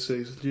 Cup this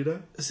season? Do you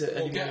know? Is it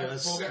We'll anyone get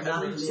else? a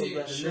Napoli group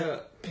stage. or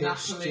better.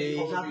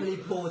 PSG. Napoli,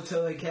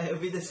 Porto, okay, it'll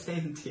be the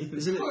same team.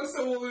 Isn't it?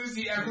 So we'll lose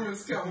the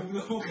Emirates Cup and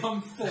we'll come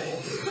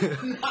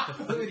fourth.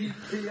 Napoli,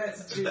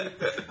 PSG. Is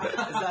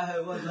that how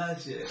it was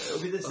last year?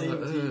 It'll be the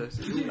same team.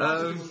 Could you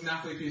imagine if it was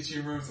Napoli, PSG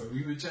and Roma?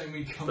 We would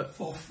genuinely come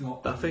fourth,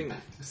 not... I think,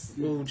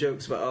 all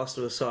jokes about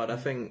Arsenal aside, I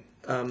think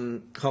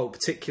Hull,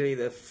 particularly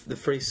the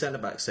three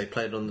centre-backs they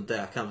played on the day,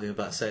 I can't believe I'm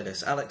about to say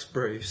this, Alex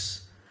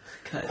Bruce,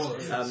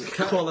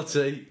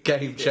 Quality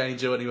game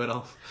changer when he went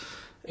off.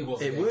 It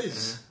was.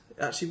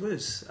 it actually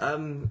was.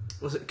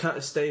 Was it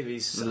Curtis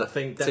Davies? I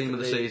think Team of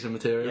the definitely- season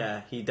material.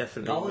 Yeah, he I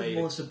definitely was made,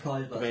 more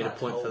surprised by made a that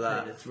point Hull for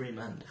that. played a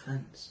three-man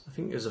defence. I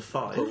think it was a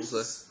 5. Balls,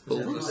 though.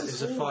 It Balls.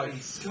 was a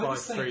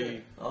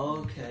 5-3,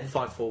 Okay.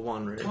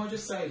 5-4-1 really. Can I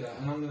just say that,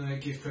 and I'm going to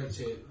give credit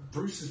to it,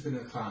 Bruce has been a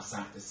class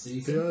act this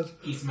season. He has.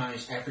 He's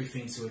managed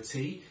everything to a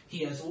T.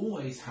 He has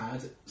always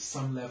had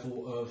some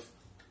level of...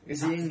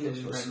 Is he English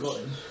or French.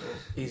 Scottish?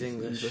 He's He's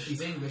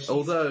English. English.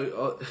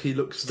 Although he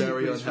looks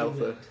very Bruce unhealthy.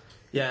 Williams.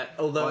 Yeah,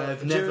 although I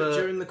have during, never-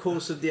 during the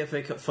course of the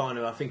FA Cup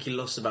final, I think he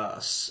lost about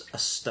a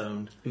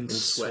stone in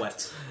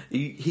sweat.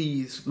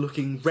 He's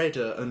looking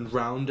redder and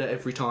rounder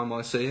every time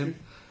I see him.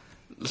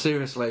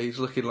 Seriously, he's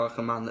looking like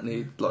a man that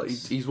needs... Like,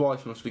 his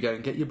wife must be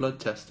going, get your blood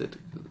tested.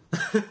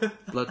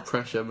 Blood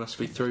pressure must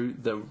be through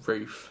the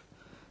roof.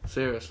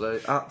 Seriously,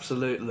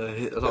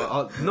 absolutely.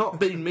 Like, not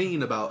being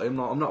mean about him,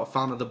 like, I'm not a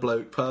fan of the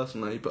bloke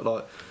personally, but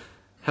like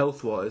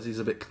health-wise, he's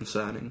a bit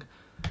concerning.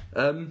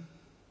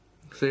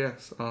 So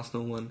yes,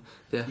 Arsenal won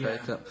the FA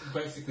Cup.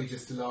 Basically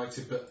just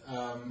delighted, but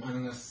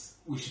unless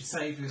we should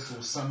save this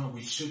all summer,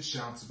 we should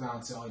shout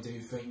about it, I do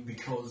think,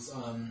 because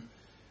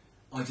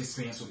I just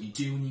think that's what you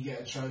do when you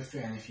get a trophy,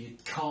 and if you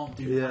can't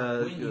do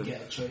it when you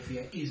get a trophy,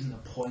 there isn't a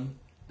point.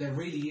 There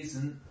really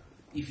isn't,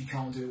 if you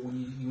can't do it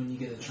when you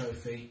get a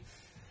trophy.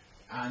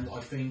 And I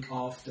think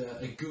after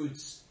a good,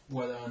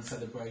 well-earned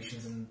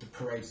celebrations, and the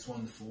parade is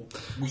wonderful,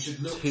 we should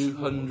look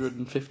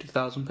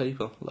 250,000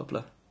 people.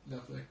 Lovely.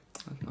 Lovely.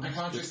 Nice. And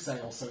can I just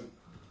say also,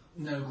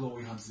 no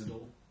glory hunters at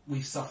all.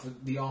 We've suffered,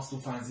 the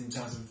Arsenal fans, in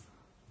terms of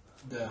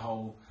the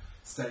whole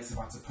states, have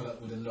had to put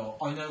up with a lot.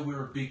 I know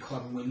we're a big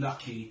club and we're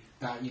lucky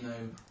that, you know,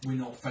 we're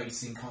not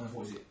facing kind of,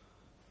 what is it,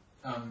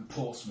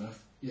 Portsmouth.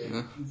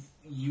 Yeah.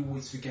 You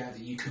always forget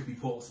that you could be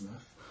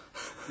Portsmouth.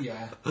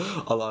 Yeah.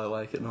 I lie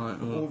awake at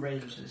night. All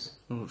Rangers.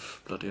 Oh,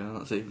 bloody hell,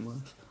 that's even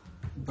worse.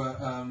 But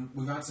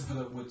we've had to put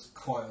up with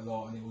quite a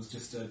lot, and it was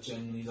just a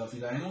genuinely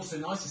lovely day. And also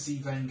nice to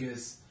see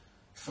Wenger's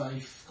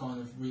faith kind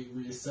of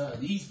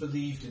reasserted. He's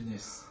believed in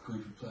this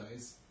group of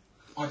players.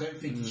 I don't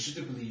think he should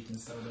have believed in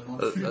some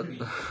of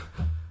them.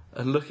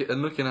 And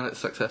looking at its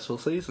successful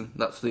season,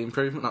 that's the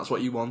improvement. That's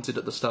what you wanted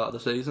at the start of the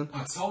season.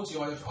 I told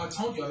you I'd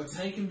have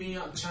taken being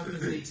out of the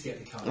Champions League to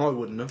get the cup. I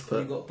wouldn't have, We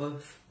but got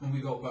both. And we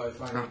got both.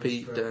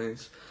 happy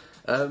days.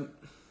 Carry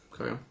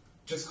on.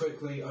 Just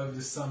quickly, over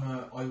the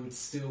summer, I would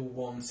still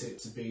want it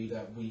to be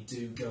that we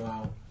do go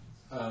out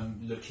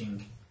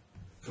looking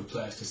for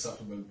players to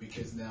supplement,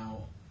 because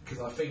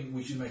I think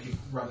we should make a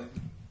run at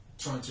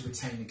trying to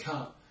retain the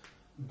cup,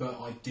 but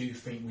I do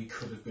think we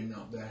could have been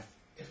up there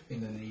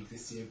in the league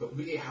this year, but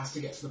it has to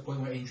get to the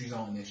point where injuries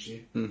aren't an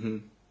issue. Mm-hmm.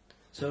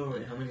 So,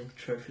 Rory, how many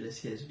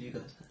trophyless years have you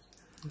guys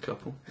had? A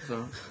couple.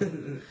 So.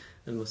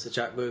 And what's the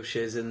Jack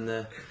Wilshire's in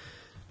the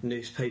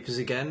newspapers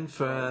again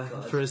for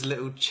his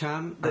little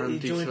chant that he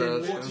Andy joined in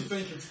Firth. with? What do you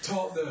think of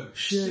Tottenham?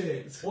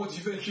 Shit. What do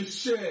you think of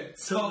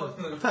shit?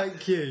 Tottenham.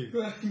 Thank you.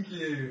 Thank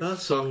you.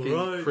 That's Fucking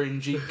alright.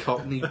 cringy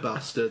cockney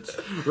bastards.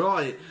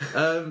 Right,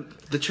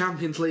 the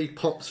Champions League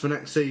pops for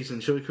next season.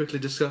 Shall we quickly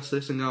discuss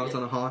this and go out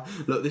on a high?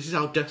 Look, this is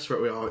how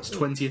desperate we are. It's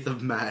 20th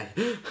of May.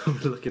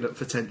 We're looking at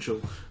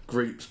potential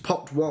groups.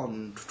 Popped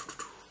 1.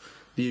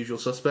 The usual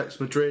suspects: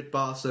 Madrid,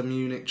 Barca,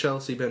 Munich,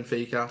 Chelsea,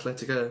 Benfica,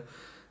 Atletico.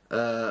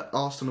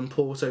 Arsenal and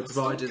Porto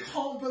provided. I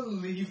can't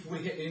believe we're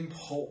in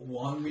pot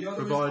 1. We are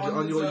Provided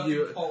on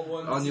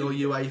your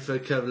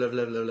UEFA cover, blah,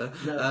 blah, blah, blah.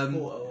 No,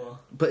 Porto.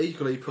 But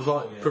equally,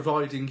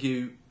 providing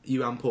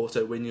you and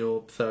Porto win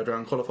your third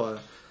round qualifier.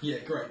 Yeah,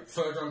 great.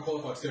 Third round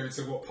qualifier to go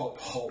into what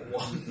pot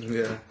 1?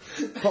 Yeah.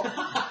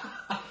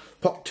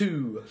 Pot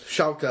 2,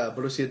 Schalke,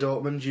 Borussia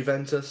Dortmund,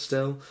 Juventus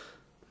still.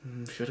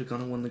 Should have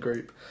gone and won the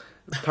group.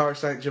 Paris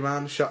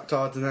Saint-Germain,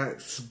 Shakhtar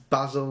Donetsk,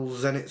 Basel,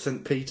 Zenit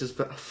St.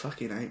 Petersburg. I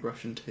fucking hate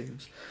Russian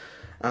teams.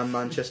 And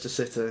Manchester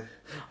City.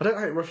 I don't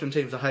hate Russian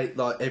teams. I hate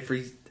like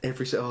every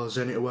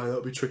Zenit away,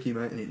 that'll be tricky,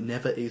 mate. And it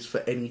never is for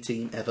any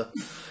team ever.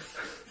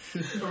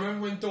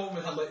 Remember when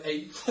Dortmund had like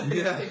 8 players?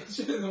 Yeah.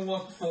 And then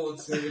 1 forward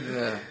team.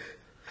 Yeah.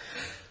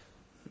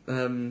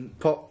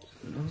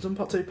 I was on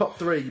pot 2. Pot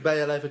 3,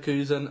 Bayer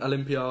Leverkusen,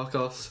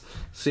 Olympiacos,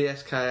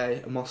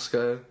 CSKA,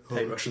 Moscow.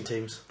 Hate Russian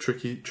teams.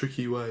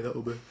 Tricky way,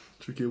 that'll be.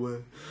 Tricky way.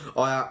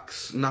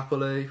 Ajax,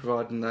 Napoli,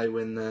 providing they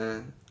win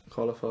their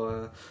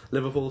qualifier.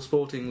 Liverpool,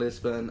 Sporting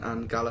Lisbon,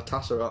 and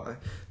Galatasaray.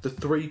 The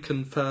 3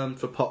 confirmed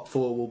for pot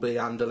 4 will be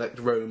Anderlecht,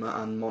 Roma,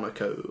 and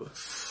Monaco.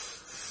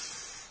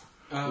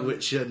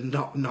 Which are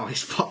not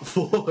nice pot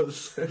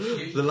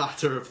 4s. The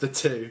latter of the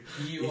 2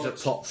 is a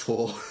pot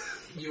 4.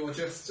 you're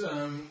just,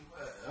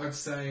 I'd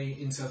say,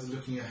 in terms of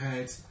looking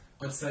ahead,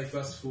 I'd say,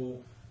 first of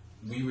all,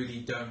 we really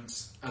don't,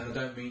 and I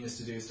don't mean this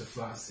to do this to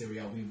flat Serie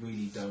A, we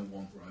really don't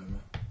want Roma.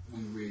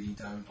 We really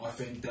don't. I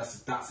think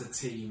that's a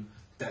team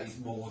that is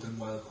more than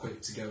well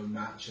equipped to go and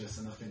match us,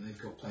 and I think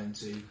they've got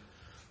plenty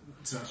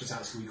to match us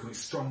tactically. We've got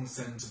strong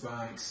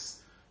centre-backs,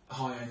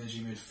 high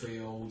energy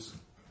midfield,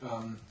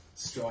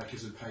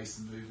 strikers with pace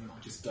and movement.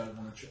 I just don't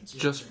want to...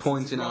 Just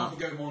pointing I'd out...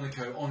 rather go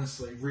Monaco,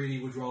 honestly, really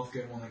would rather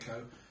go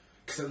Monaco,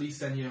 because at least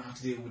then you don't have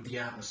to deal with the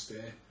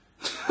atmosphere.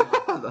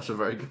 That's a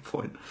very good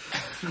point.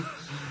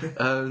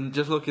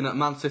 Just looking at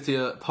Man City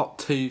at pot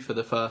 2 for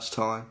the first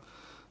time.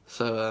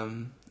 So,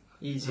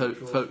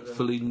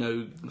 hopefully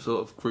no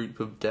sort of group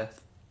of death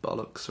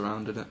bollocks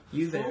surrounding it.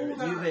 Juve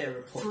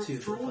are pot 2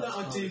 for all that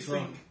I do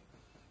think...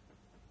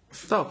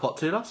 They were pot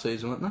 2 last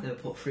season, weren't they? They were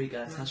pot 3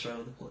 guys, that's right,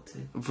 with the pot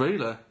 2.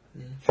 Really?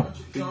 Yeah.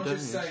 Can I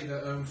just say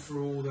that for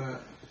all that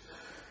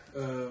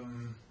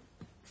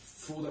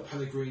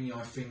Pellegrini I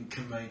think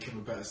can make him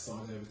a better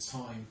side over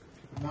time,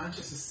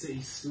 Manchester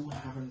City still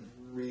haven't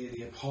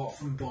really, apart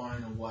from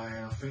buying away,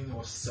 and I think there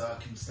were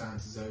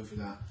circumstances over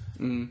that,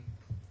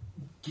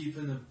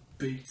 given a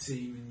big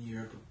team in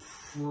Europe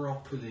a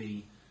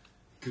properly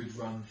good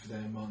run for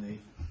their money,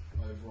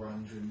 over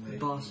 100 million.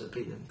 Barca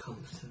beat them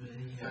comfortably.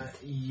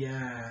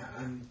 Yeah,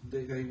 and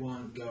they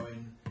weren't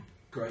going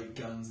great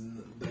guns,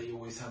 and they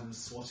always had them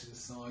swatted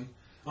aside.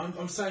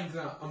 I'm saying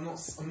that I'm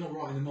not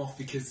writing them off,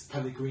 because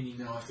Pellegrini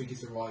now I think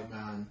is the right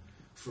man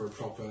for a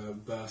proper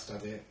burst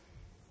at it,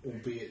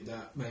 albeit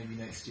that maybe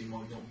next year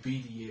might not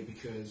be the year,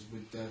 because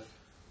with the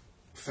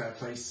fair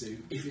play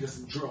suit, if it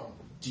doesn't drop,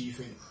 do you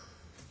think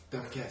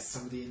they'll get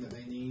somebody in that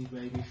they need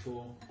maybe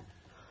for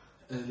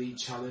an elite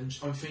challenge?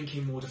 I'm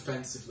thinking more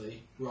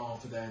defensively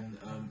rather than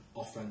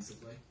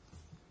offensively.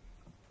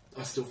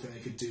 I still think they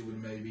could do with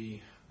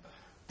maybe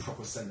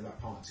proper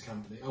centre-back partner to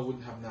company. I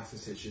wouldn't have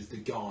Natasic as the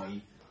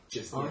guy.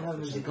 Just I have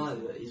him as the guy,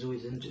 but he's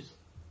always injured.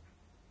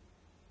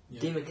 Yeah.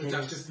 Di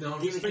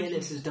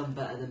Michaelis has done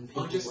better than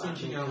people. I'm just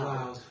thinking out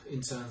loud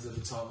in terms of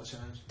the title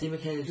challenge. Di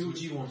Michaelis Who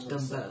would you want has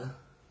done better.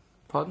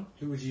 Pardon?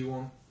 Who would you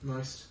want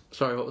most?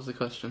 Sorry, what was the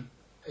question?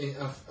 The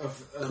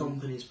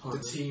Company's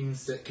partner.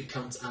 teams that could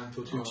come to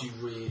Anfield, who do you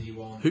really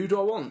want? Who do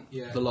I want?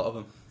 Yeah. A lot of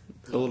them.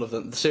 All of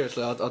them.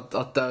 Seriously, I don't.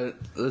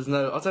 There's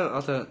no. I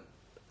don't.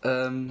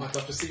 I'd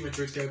love to see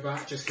Madrid go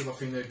back, just because I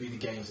think they'd be the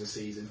games of the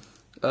season.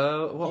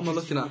 What am I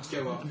looking You at?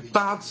 would go up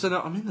Bad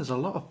scenario. I mean, there's a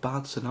lot of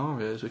bad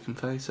scenarios we can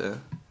face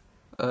here.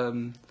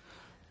 Don't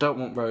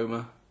want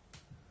Roma.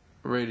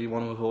 Really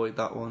want to avoid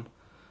that one.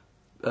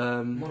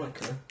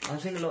 Monaco. I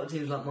think a lot of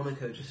teams like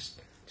Monaco just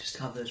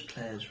have those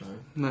players, right?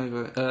 Maybe.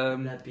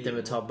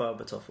 Dimitar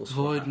Berbatov will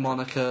Avoid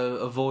Monaco.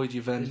 Avoid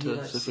He's Juventus like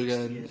if we 60 go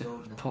in years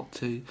old now. pot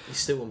 2. He's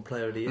still one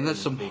player of the year. And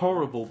there's some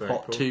horrible for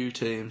pot April. 2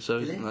 teams, so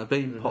isn't there?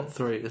 Being pot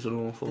 3 is an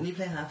awful. Didn't he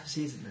play half a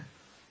season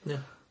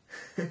there?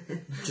 Yeah.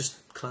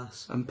 Just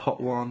class. And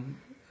pot 1.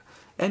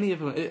 Any of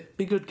them, it'd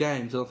be good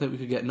games. I think we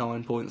could get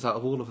 9 points out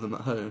of all of them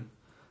at home.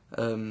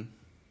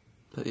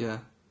 But yeah,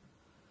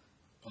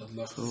 I'd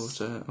love forward to.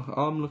 to it.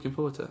 I'm looking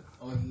forward to it.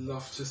 I'd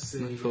love to see.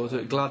 Looking forward to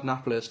it. Glad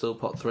Napoli are still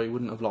pot 3.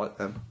 Wouldn't have liked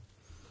them.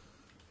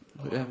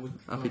 But yeah,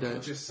 happy I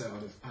days. just say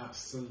I'd have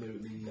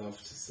absolutely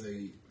loved to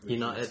see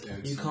United. go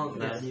to You can't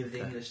United. get any of the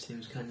Okay. English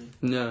teams, can you?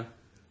 No.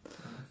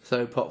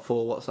 So pot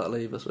 4. What's that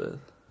leave us with?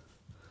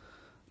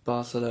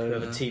 Barcelona.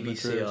 Whoever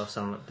TBC Madrid. are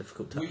sound like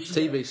difficult We tasks.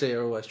 can TBC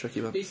are always tricky,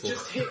 man. It's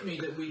just hit me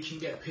that we can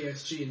get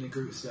PSG in the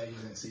group stage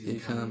next season. You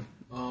can.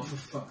 Oh, for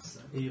fuck's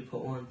sake. Who you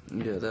put one?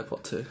 Yeah, they're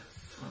pot 2.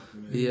 Fuck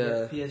me.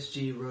 Yeah.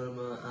 PSG,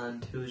 Roma,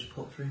 and who was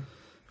pot 3?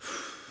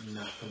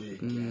 Napoli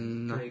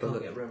again. No, you can't Napoli.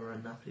 get Roma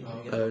and Napoli. Oh. You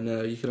can get- Oh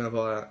no, you can have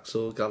Ajax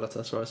or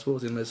Galatasaray,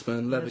 Sporting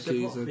Lisbon, No, so pot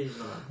Leverkusen. 3 is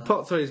not that bad.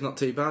 Pot 3 is not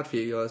too bad for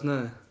you guys,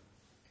 no.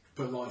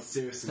 But like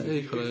seriously,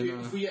 Equally,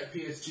 if we get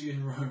PSG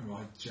in Rome,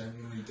 I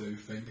genuinely do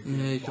think. if we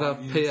Yeah, you get could have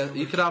Bayern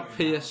you could have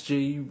Munich,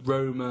 PSG,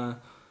 Roma.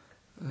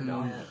 And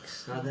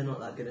Ajax. No, they're not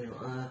that good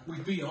anymore. We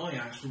beat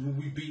Ajax, but will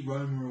we beat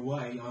Roma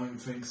away? I don't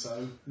think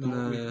so.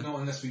 No. Not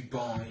unless we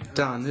buy.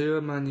 Dan, who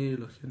are Man U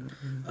looking at?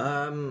 No,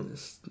 I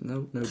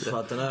nobody.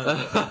 don't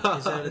know.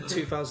 Is there a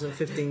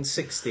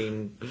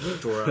 2015-16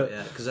 draw out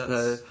yet? Because that's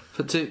No,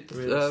 for two.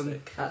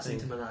 realistic. That's thing.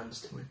 Inter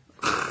Milan's to win.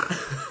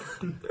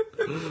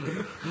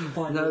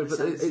 No, but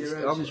it's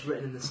just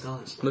written in the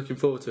stars. Looking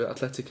forward to it.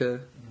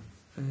 Atletico,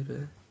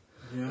 maybe.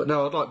 Yeah. But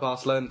no, I'd like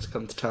Barcelona to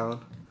come to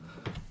town.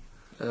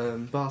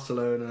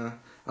 Barcelona,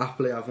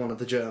 happily have one of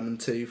the German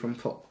 2 from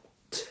pot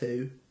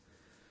 2.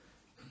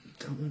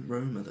 Don't want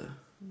Roma though.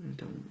 I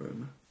don't want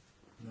Roma.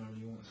 No,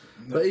 you want.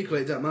 But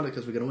equally, it don't matter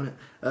because we're going to win it.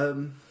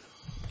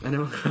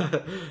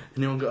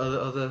 Anyone got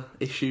other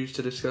issues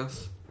to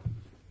discuss?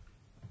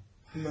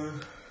 No.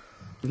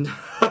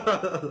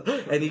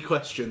 Any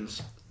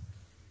questions?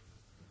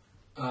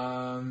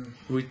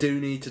 We do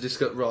need to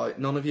discuss. Right,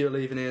 none of you are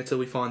leaving here till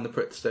we find the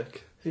Pritt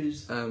stick.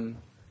 Who's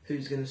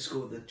Who's going to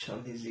score the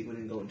Champions League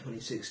winning goal in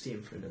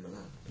 2016 for Inter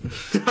Milan?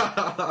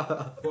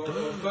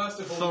 Well, first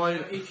of all,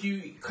 Fine. if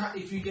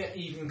you get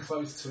even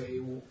close to it,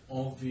 it will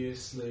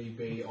obviously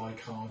be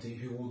Icardi,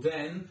 who will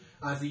then,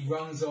 as he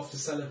runs off to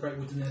celebrate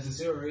with the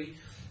Nerazzurri,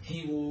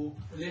 he will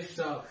lift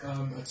up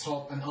a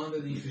top, and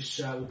underneath his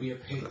shirt will be a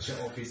picture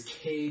of his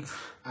kid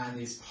and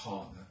his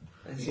partner.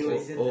 And see what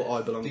he did there? Or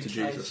I belong to I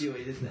Jesus. see what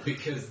he did there.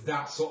 Because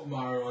that's what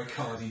Mario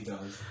Icardi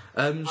does.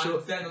 Sure.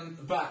 And then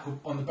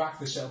on the back of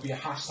the shirt will be a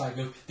hashtag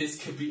of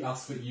 "This could be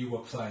us, but you were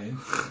playing."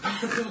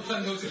 And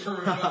then they'll just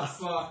reverse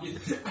slide,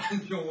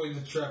 and you'll win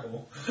the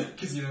treble.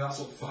 Because that's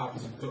what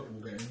happens in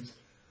football games.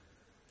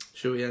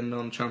 Shall we end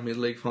on Champions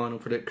League final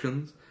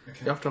predictions? Okay.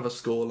 You have to have a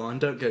scoreline.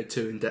 Don't go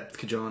too in depth,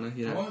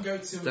 Kajana. I won't go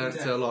too in Don't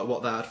depth. tell like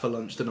what they had for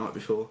lunch the night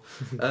before.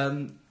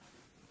 Dan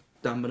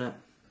Burnett.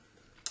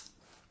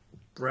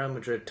 Real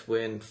Madrid to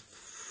win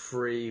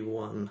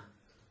 3-1.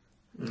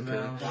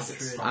 Real That's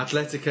Madrid. fine.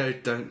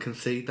 Atletico don't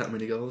concede that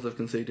many goals. They've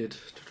conceded.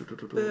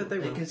 They They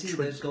won. conceded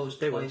those goals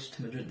They won. twice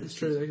to Madrid this It's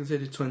true. season. They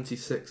conceded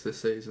 26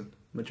 this season.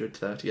 Madrid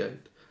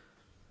 38.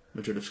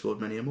 Madrid have scored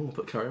many more,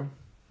 but carry on.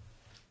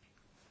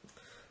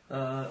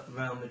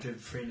 Real Madrid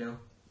 3-0.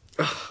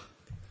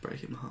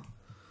 Breaking my heart.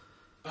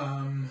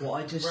 Well,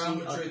 I just Real see-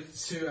 Madrid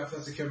 2,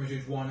 Atletico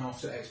Madrid 1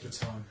 after extra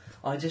time.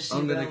 I just see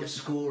I'm gonna Real get-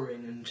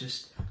 scoring and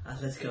just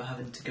Atletico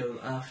having to go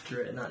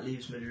after it, and that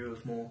leaves Madrid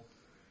with more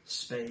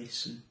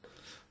space. And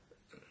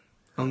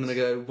I'm going to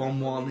go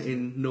 1-1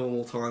 in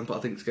normal time, but I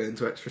think it's going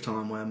to extra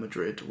time where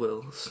Madrid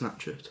will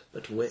snatch it.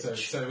 But which?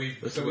 So we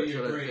Which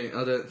agree.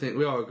 I don't think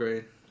we are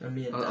agreeing.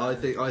 me and I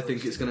Dan-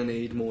 think it's going to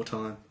need more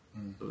time.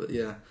 But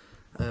yeah.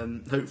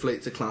 Hopefully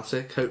it's a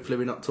classic. Hopefully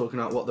we're not talking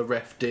about what the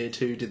ref did,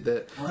 who did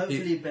that, Well,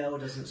 hopefully Bale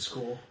doesn't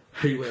score.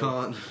 who will.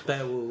 can't.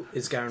 Bale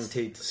is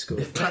guaranteed to score.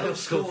 If Bale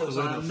scores,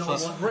 I'm I'm not,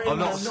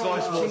 not Sky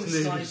Sports watching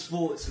Sky News.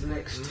 Sports for the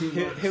next 2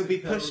 He'll- months. he'll be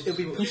if Bale pushed- he'll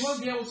be scores. You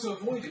won't be able to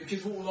avoid it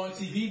because what will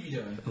ITV be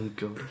doing? Oh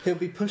god. He'll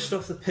be pushed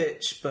off the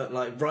pitch, but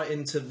like right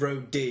into row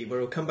D, where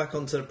he'll come back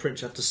onto the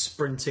pitch after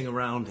sprinting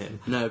around him.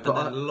 No, but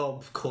and then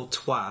lob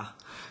Courtois,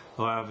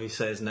 or however you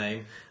say his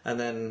name, and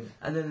then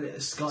And then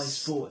at Sky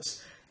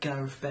Sports,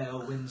 Gareth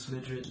Bale wins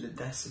Madrid La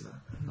Decima.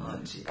 I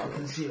can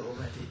see it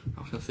already.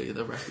 I can see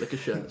the replica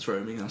shirts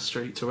roaming our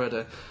streets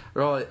already.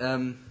 Right,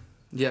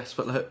 yes,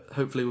 but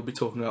hopefully we'll be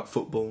talking about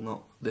football,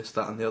 not this,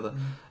 that and the other.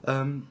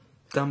 Dan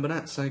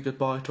Burnett, say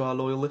goodbye to our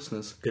loyal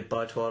listeners.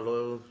 goodbye to our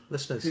loyal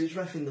listeners. Who's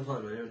reffing the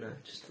final? I don't know.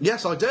 Just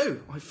Yes, I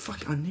do!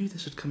 I knew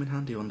this would come in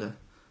handy one day.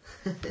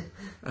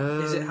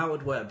 Is it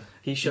Howard Webb?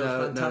 He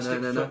showed fantastic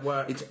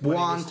footwork. It's when he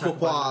Juan was tackled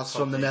by Courtois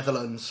from the Lukaku.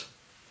 Netherlands.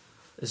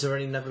 Is there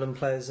any Netherlands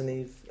players in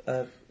any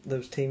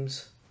those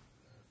teams?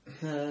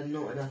 not in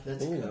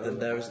Atletico. Ooh, then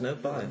there is no not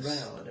in bias.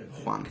 Real, I don't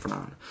think. Juan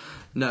Fernand.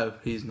 No,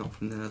 he's not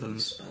from the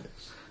Netherlands.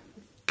 Spurs.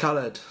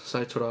 Khaled,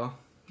 say ta-ra.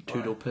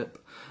 Toodle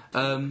Pip.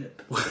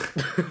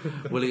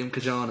 William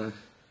Kajana.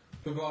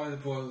 Goodbye,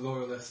 the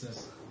loyal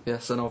listeners.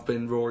 Yes, and I've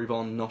been Rory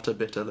Bond, not a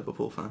bitter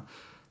Liverpool fan.